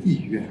自的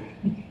意愿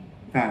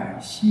在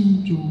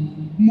心中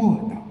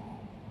默祷。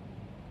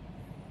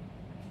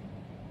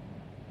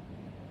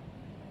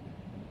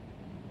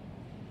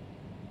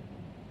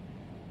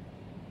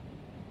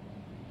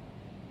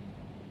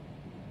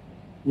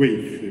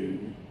为此，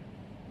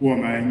我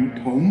们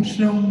同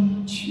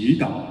声祈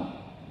祷。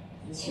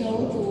求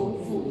主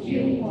抚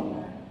听我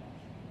们。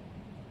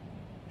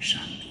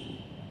上主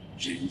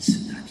仁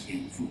慈的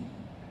天父，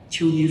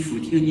求你俯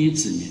听你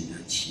子民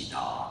的祈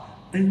祷，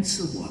恩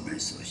赐我们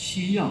所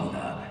需要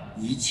的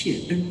一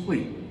切恩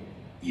惠。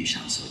以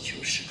上所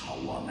求是靠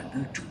我们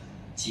的主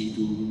基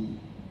督。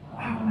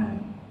阿们。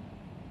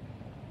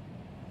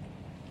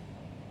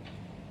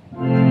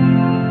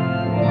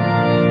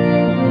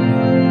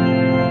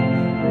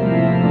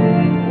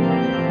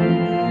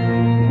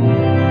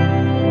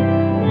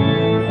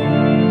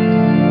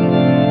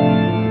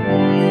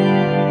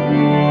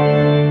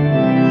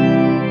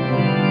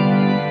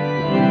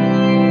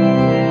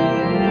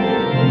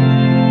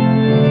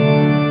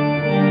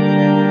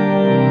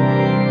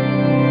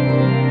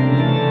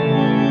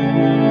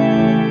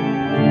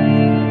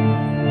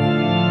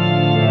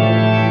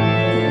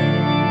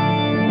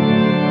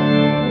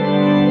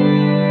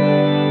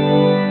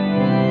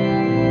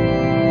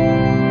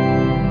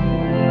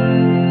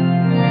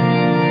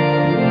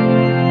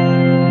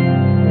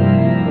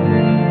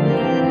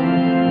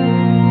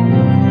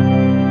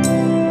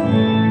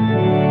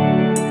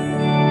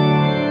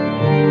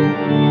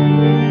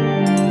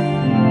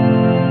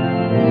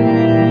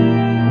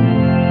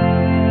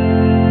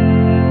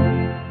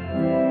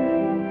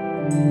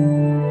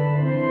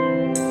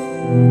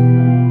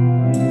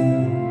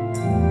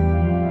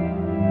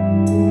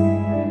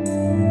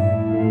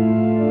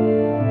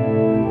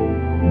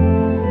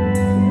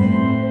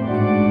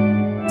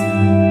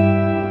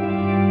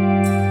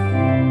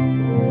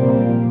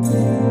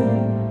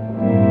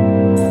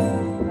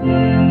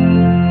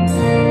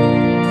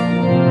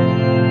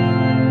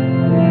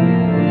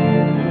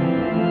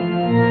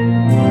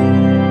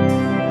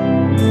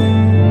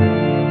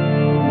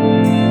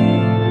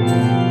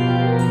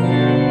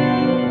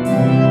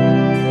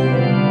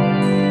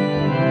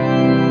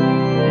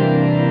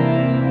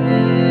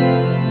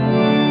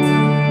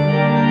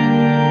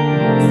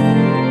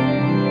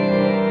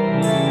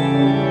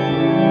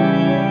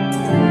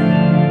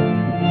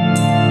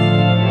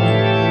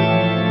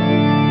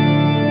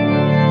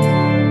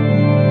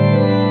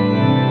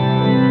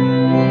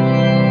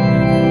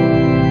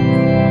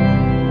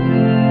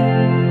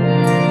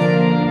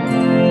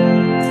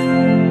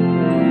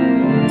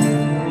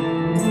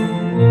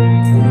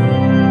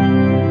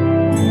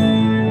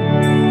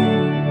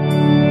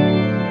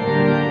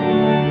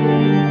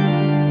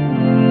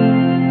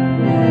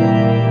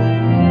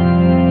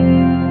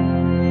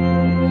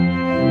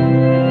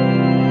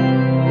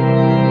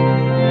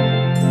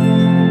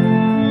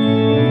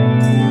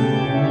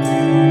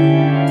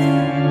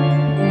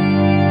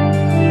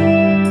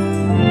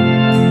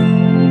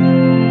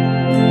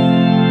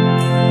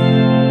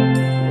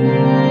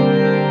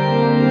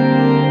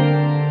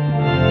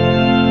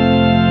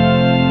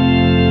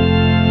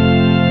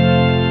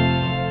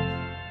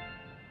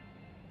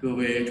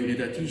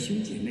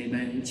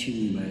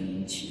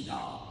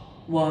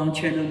望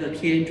全能的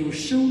天主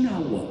收纳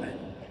我们，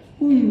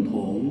共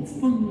同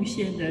奉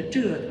献的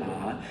这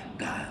塔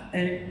感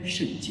恩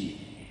圣祭。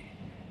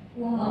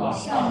望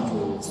上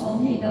主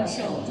从你的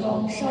手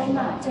中收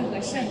纳这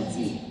个圣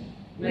祭，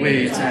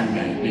为赞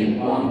美并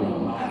光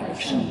荣他的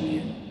圣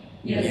名，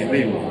也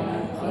为我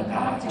们和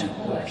他整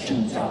个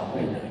圣教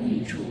会的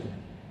益处。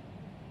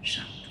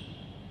上主，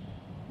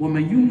我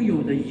们拥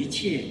有的一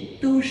切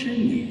都是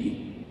你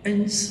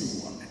恩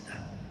赐我们的，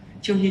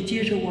求你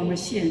接受我们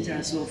现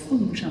在所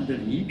奉上的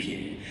礼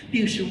品，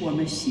并使我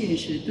们现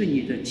世对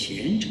你的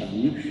虔诚，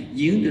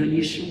赢得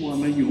你使我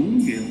们永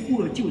远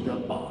获救的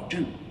保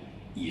证。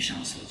以上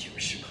所求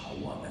是靠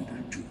我们的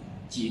主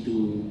基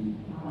督。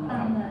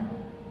阿门。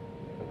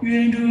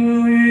愿主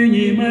与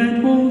你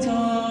们同在，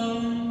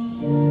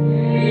与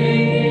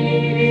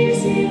你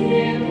心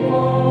灵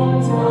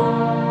同在。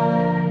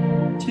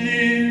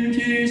请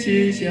举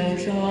起向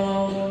上，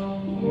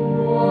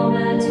我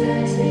们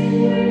全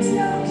心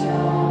向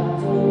上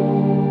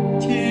主。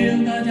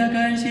请大家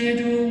感谢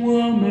主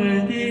我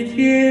们的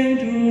天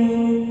主，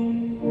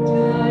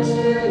这是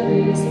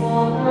理所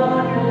当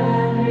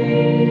然的。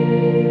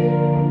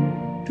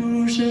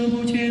主圣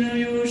父全能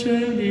有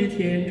圣的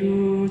天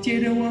主，借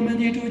着我们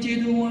的主基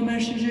督，我们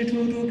时时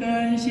处处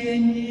感谢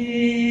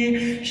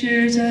你，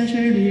实在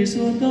是理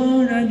所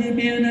当然的，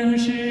并能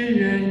使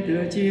人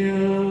得救。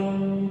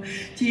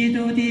基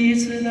督第一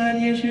次来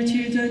也是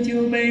取拯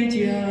救被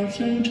降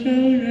生成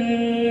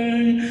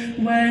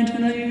人，完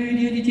成了预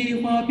定的计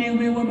划，并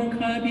为我们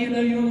开辟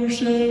了永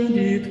生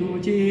的途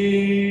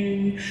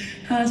径。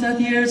他在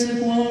第二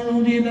次光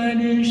荣的来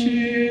临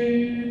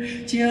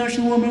时，将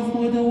使我们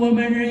获得我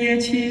们日夜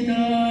期待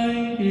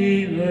的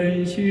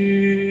恩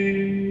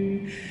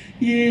许。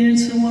因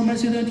此，我们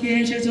随着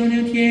天使、总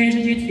领天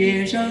使及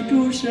天上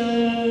诸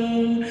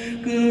圣，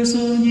歌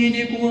颂你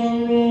的光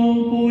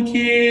荣，不停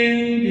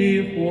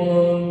地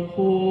欢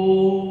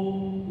呼。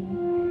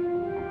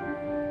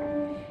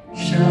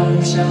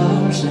上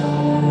上上，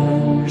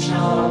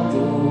上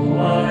主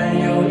万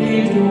有的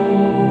主，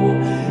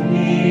你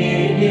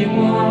的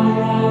光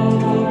荣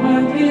充满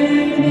天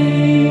地，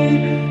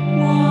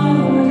光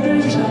之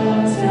上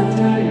向着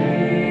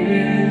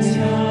云翔，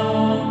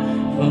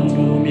风出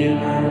面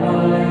而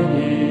来的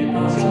大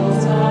手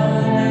赞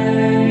美，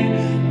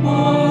光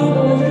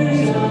之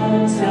上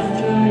向着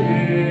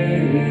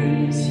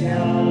云翔。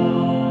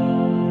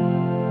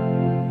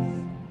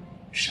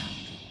上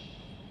主，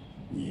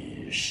你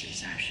实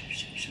在是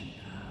神圣的，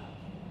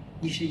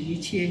你是一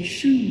切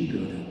圣德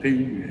的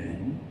根源，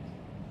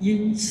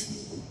因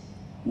此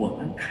我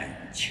们恳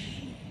求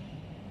你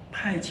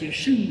派遣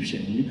圣神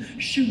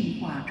圣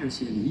化这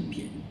些礼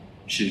品，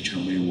是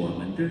成为我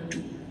们的主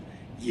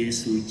耶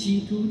稣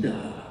基督的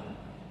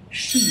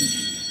圣体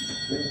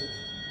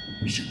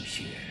圣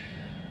血。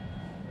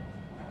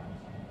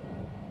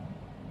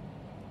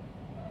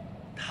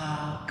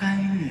他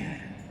甘愿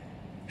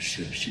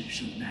舍身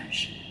受难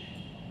时，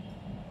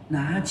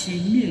拿起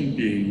面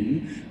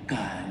饼，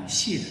感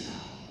谢了，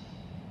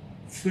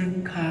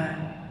分开，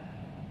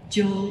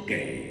交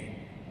给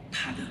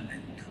他的门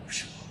徒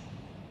说：“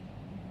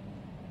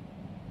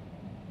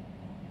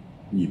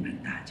你们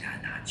大家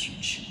拿去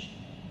吃，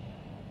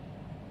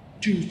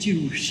这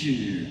就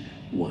是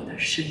我的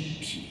身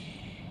体，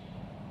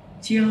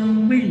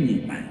将为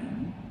你们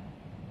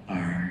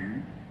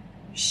而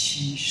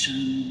牺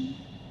牲。”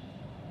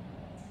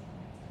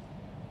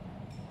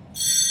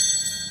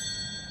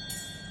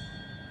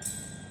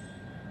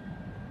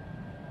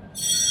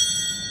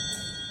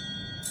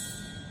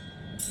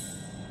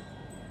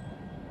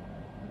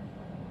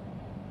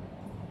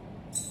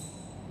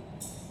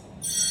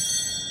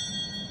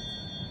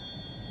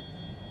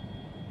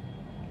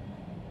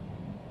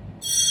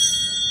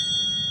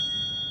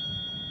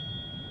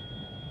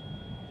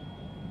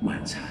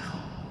晚餐后，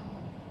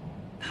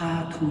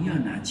他同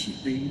样拿起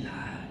杯来，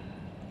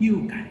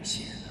又感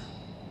谢了，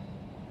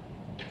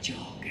交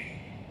给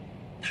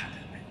他的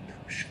门徒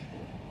说：“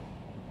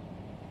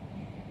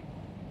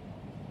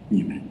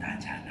你们大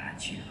家拿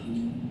去喝，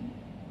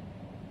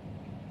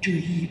这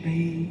一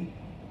杯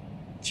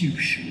就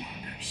是我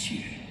的血，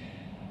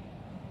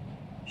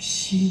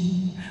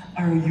新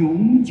而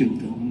永久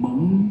的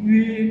盟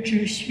约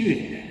之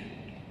血，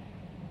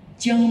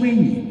将为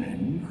你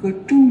们和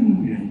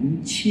众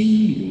人清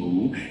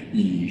流，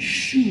以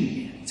赦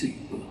免罪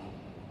恶。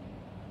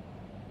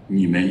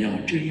你们要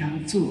这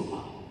样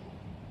做，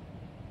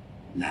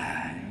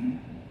来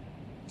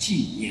纪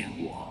念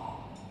我。”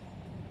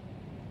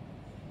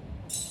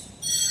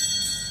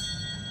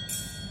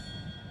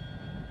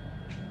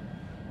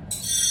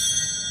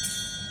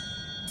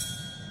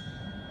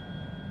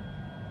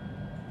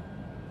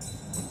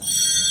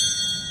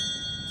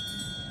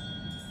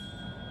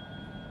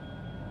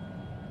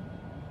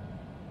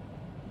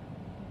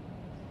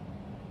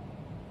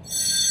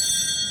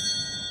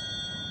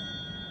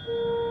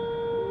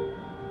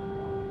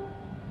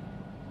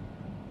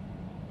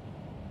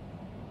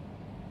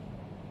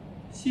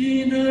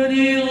喜乐的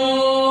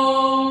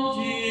奥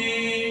迹，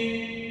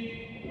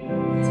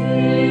基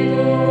督，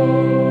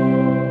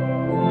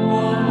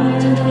我们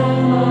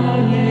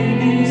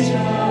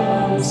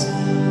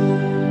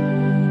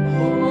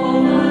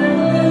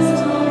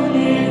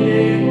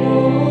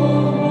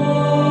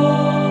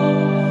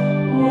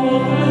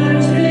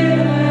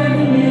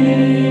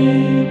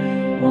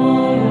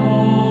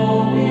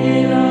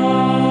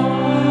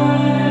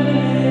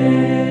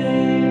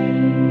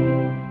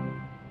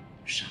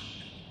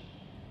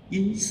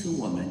因此，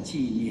我们纪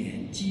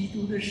念基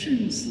督的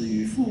圣死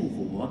与复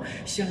活，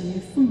向你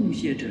奉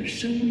献着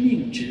生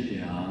命之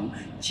粮、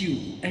救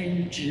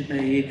恩之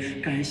杯。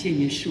感谢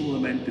你，使我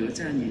们得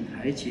在你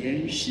台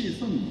前侍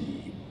奉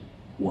你。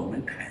我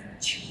们恳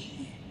求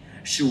你，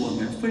使我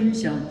们分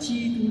享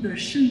基督的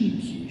圣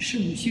体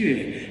圣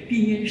血，并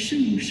因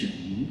圣神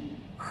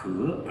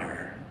合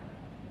而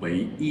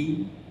为一。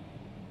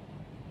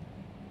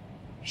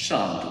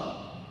上主，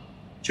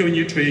求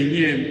你垂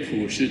念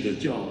普世的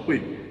教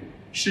会，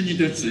使你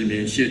的子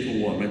民协同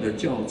我们的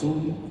教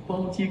宗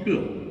方济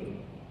各、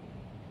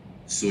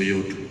所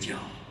有主教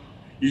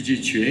以及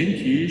全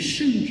体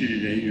圣职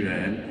人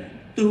员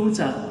都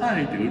在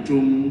爱德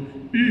中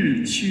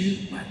日趋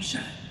完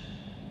善。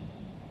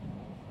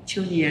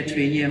求你也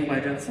垂念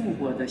怀着复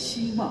活的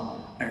希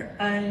望而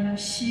安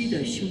息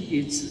的兄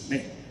弟姊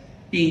妹，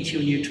并求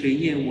你垂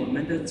念我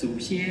们的祖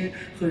先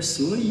和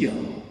所有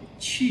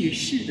去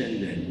世的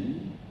人，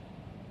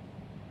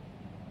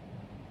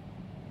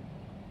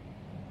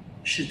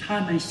使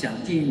他们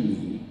想见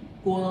你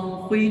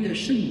光辉的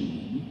圣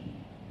名。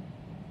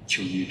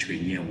求你垂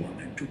念我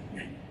们众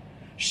人，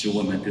使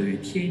我们得与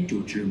天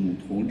主之母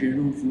同真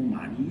荣福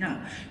玛利亚、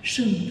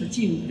圣的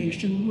敬佩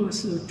圣若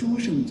瑟诸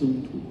圣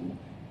宗徒，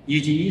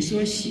以及你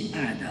所喜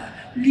爱的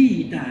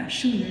历代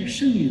圣人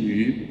圣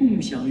女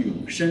共享永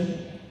生，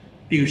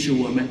并使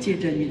我们借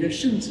着你的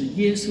圣子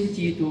耶稣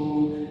基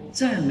督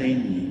赞美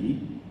你、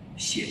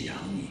显扬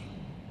你。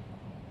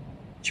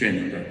全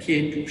能的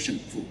天主圣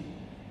父，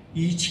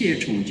一切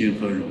崇敬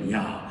和荣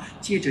耀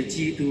借着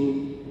基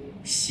督，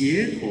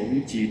协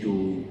同基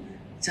督，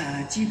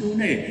在基督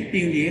内，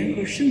并联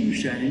合圣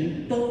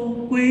神，都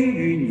归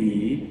于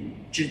你，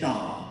直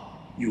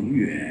到永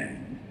远。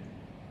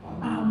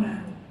阿门。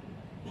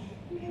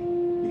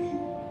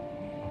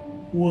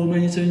我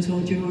们遵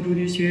从救主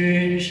的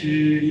宣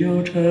誓，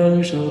又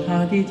承受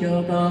他的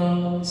教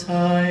导，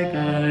才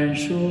敢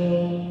说：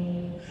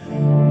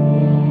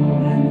我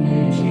们的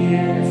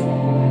天父，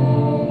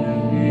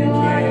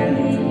愿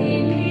你的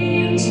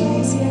名首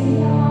先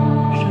到，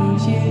首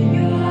先愿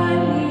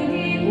你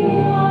的国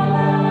来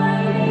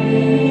临，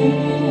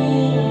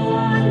愿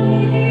你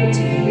的旨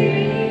意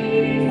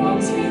奉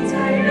行在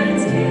人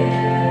间，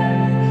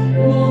如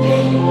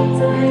同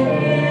在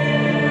天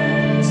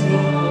上。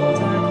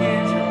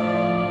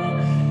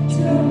求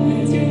你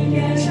今天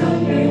赏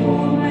给我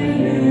们日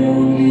用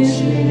的食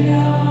粮，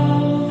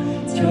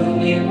求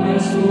你宽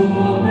恕我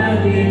们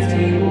的罪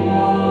过，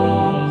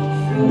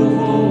如同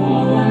我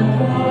们宽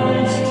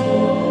恕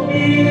别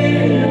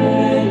人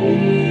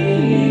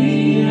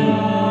一样，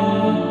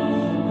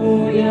不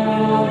要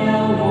让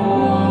我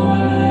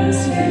们陷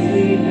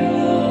诱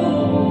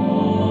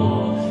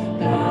惑，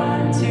但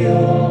救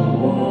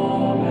我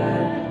们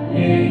于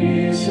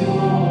凶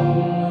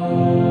恶。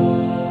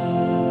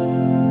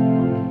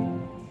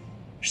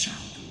上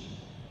主，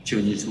求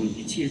你从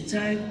一切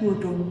灾祸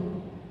中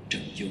拯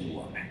救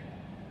我们，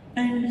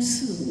恩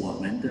赐我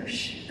们的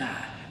时代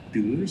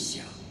得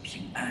享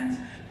平安。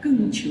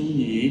更求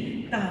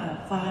你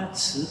大发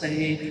慈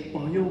悲，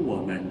保佑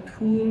我们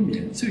脱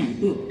免罪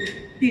恶，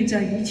并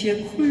在一切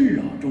困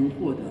扰中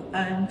获得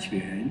安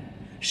全，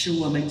使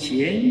我们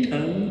虔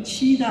诚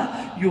期待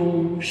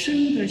永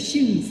生的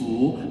幸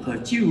福和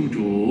救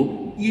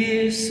主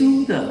耶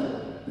稣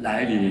的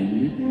来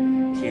临。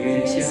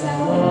天下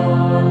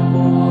万国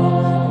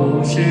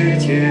不是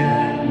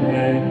权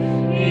威，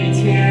一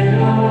切荣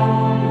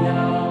耀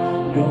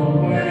永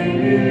归于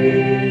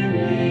你。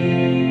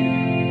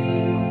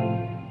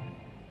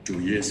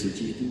主耶稣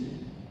基督，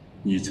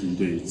你曾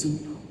对宗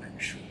徒们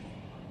说：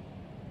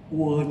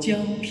我将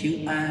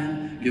平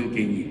安留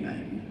给你们，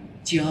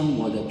将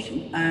我的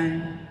平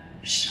安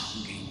赏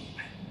给你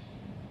们。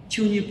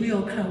求你不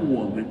要看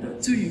我们的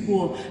罪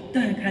过，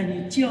但看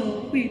你教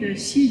会的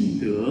信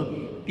德，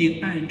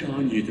并按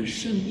照你的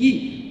圣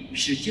意，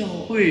使教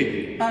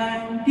会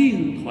安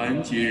定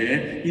团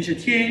结。你是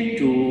天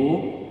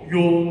主，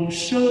永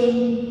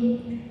生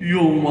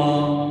永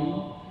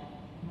王。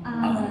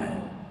阿门。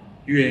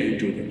愿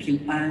主的平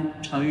安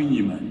常与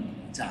你们同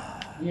在，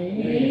与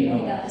你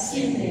的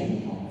心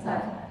灵同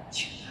在。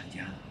请大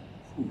家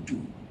互助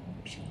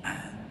平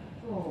安。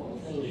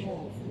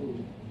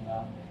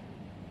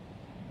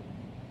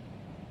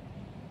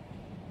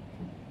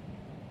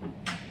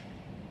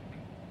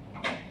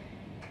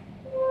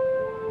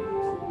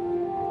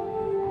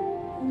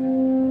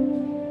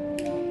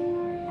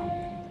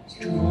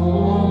主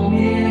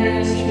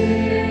灭世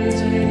罪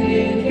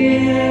的天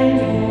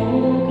主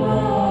羔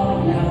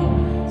羊，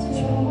求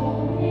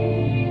你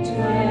垂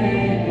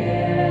怜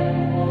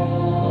我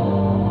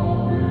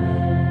们。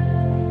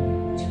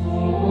主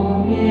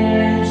灭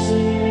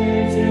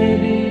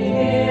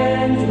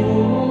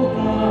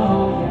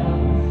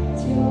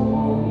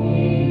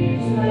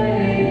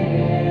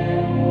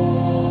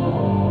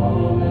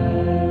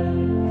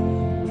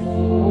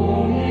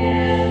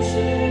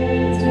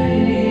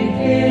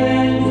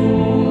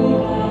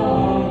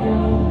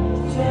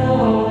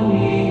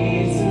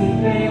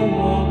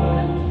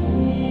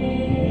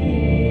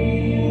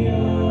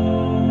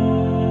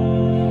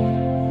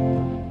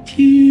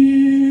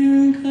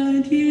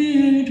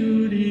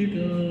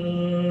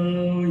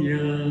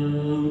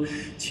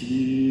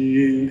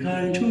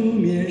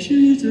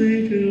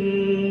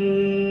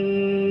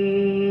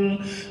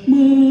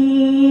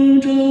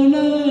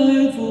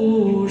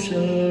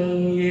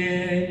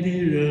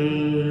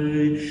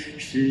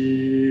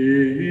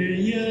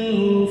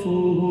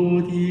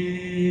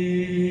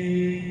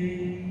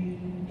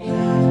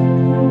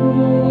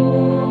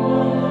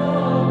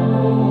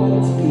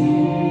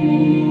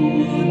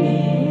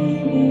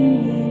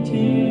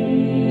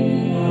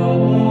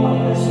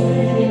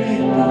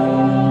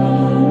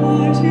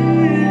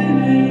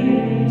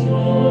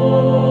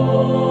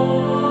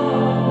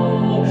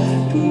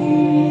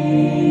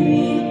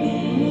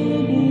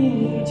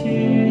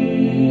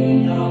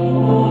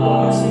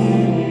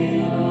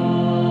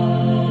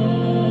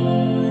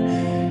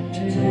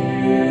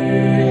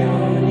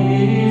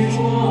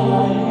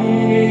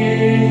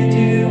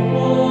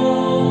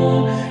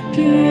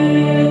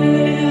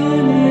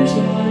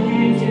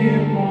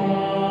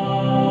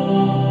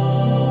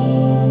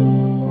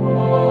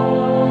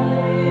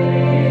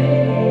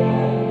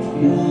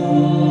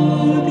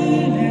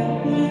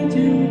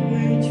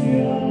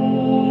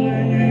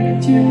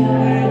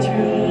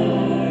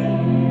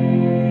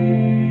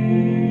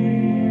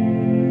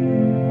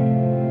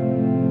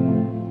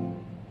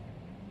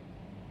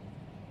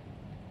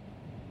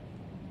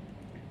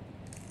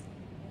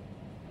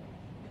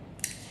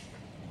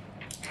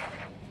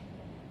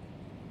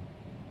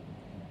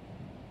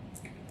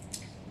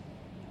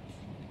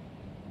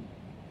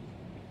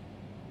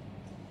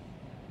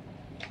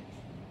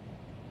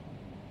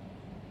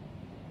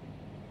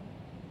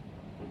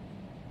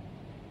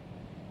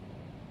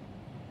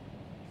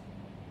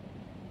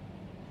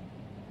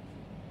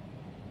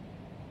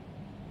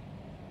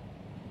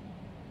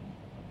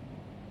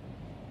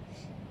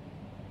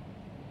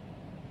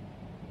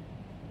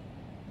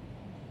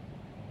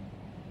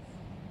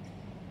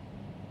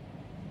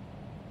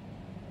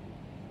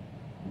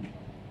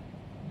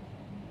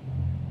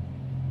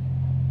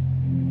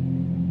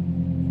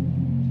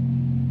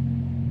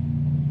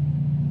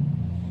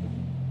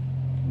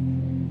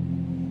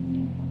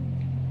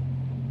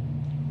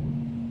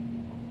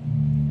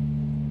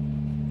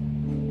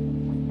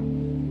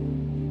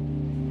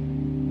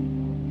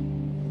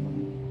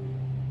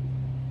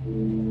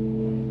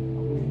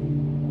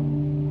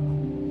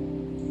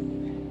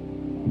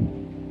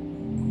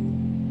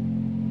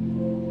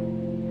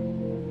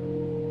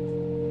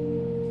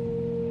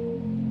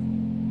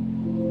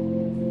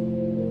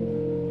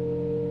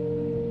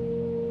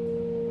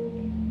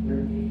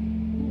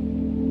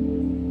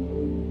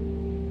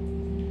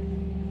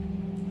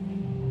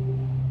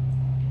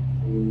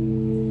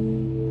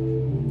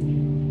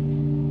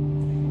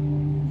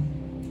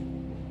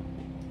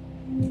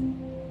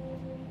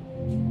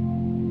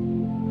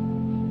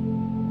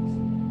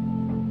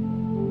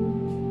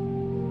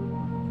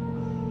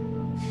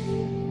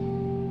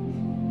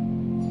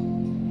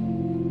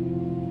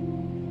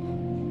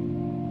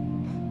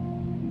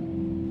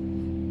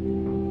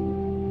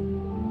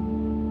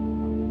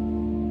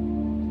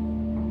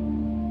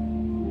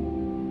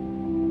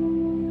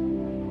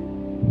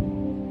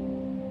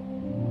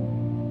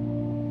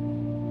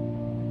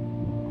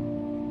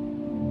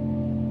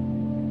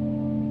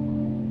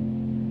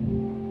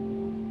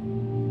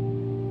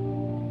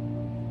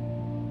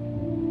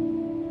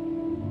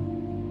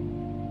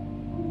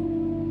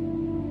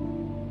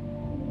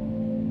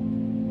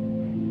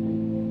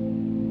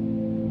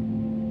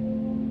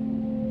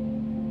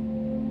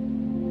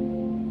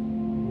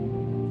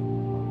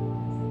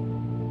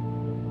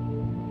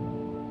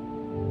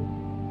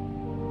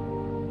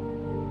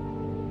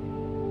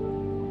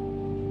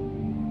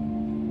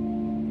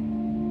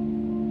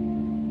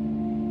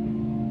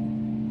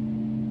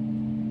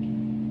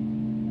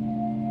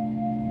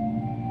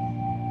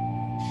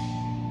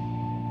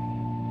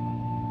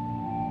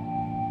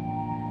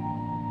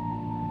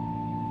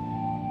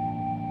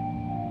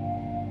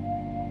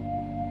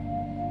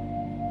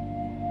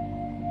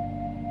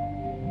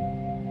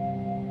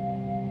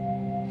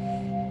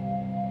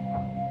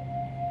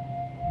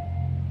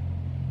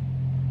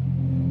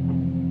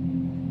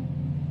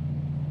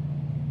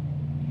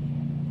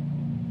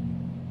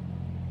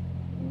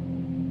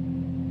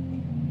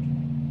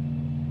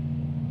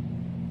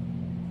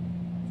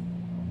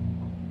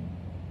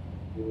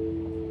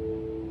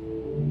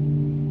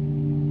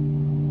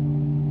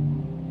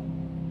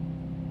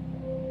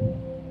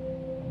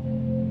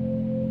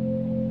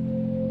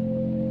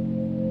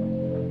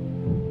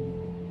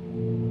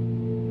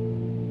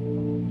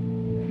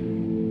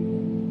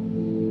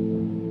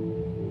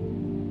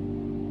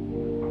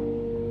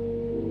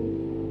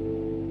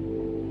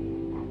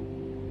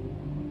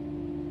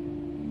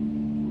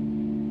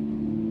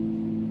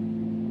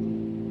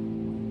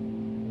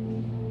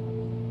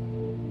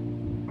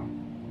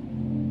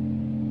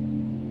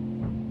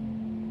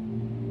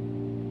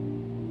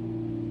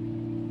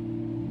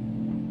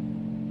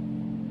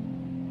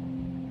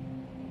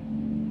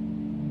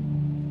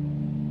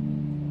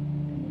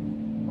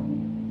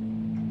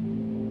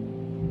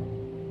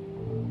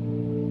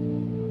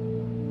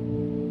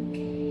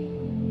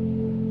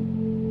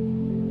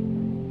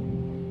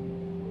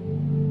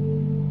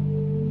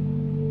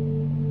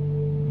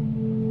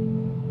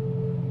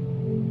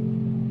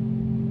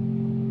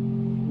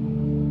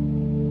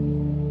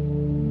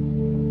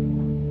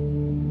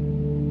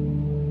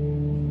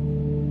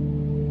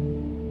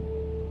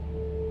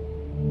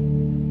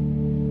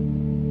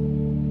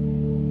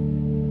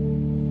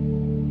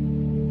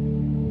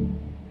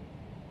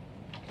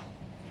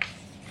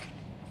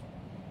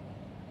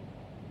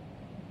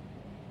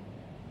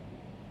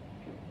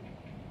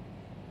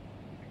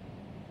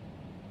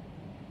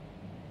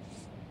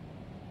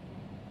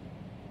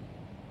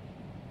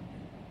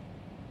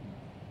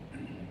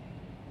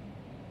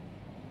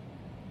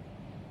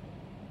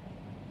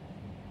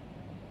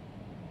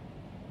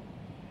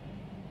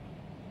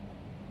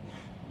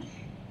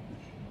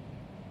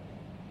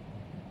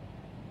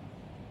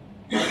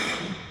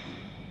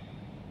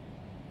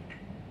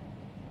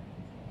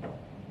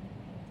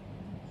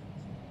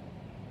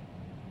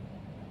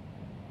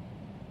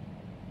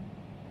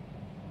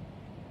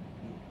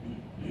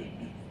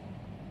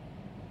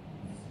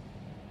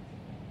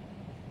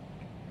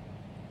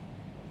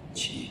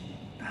请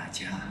大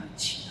家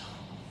祈祷。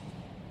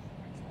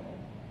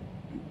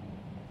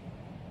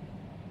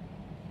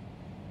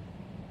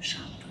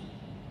上主，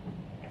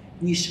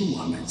你是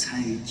我们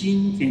参与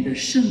今天的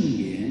圣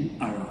言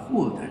而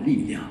获得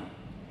力量，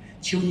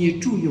求你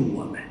助佑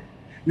我们，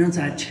能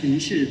在尘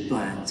世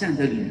短暂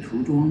的旅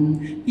途中，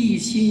一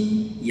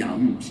心仰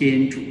慕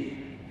天主，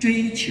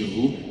追求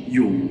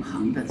永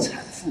恒的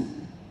财富。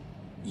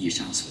以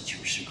上所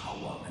求是靠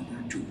我们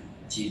的主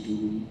基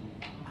督。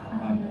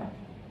阿们。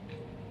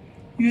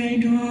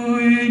愿主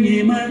与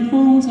你们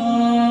同在，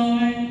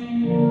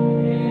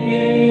与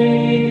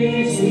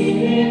你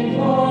心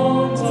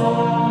同在。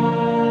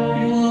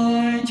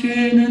愿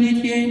全能的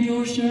天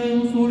主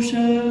圣父、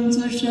圣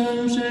子、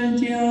圣神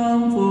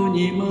降福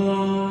你们。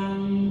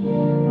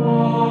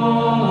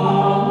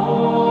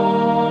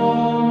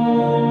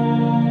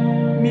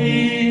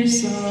弥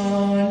撒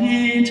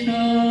礼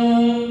成。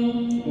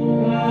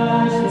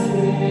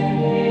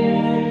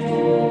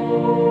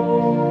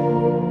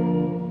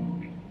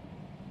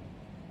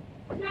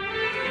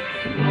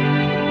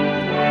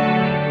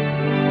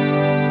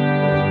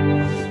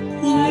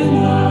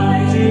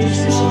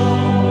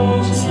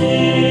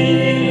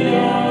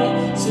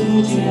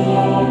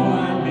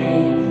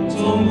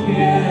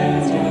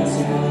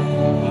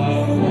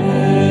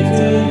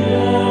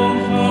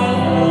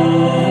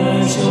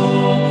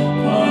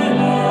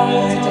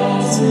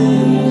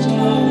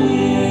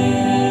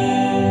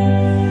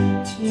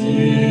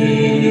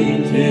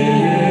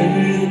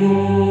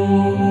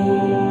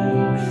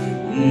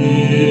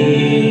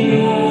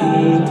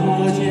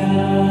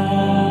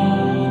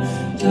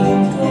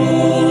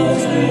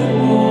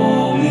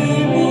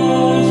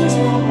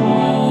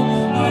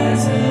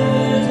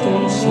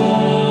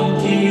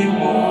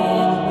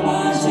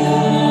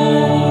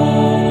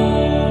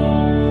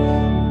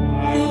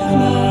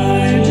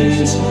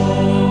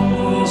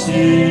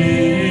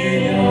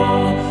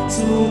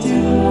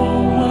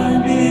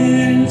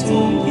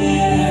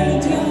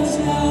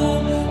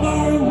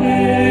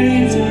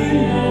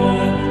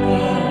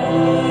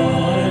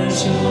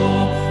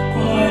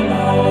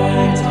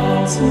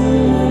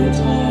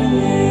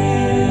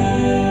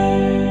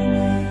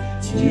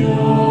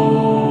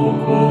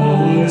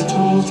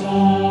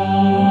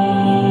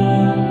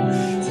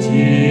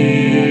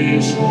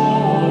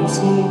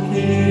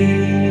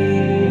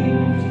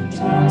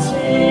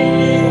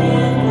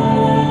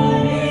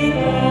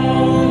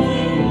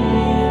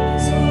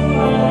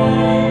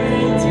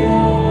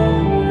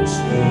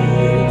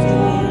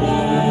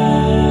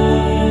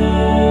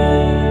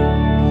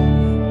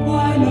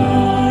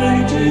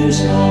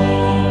上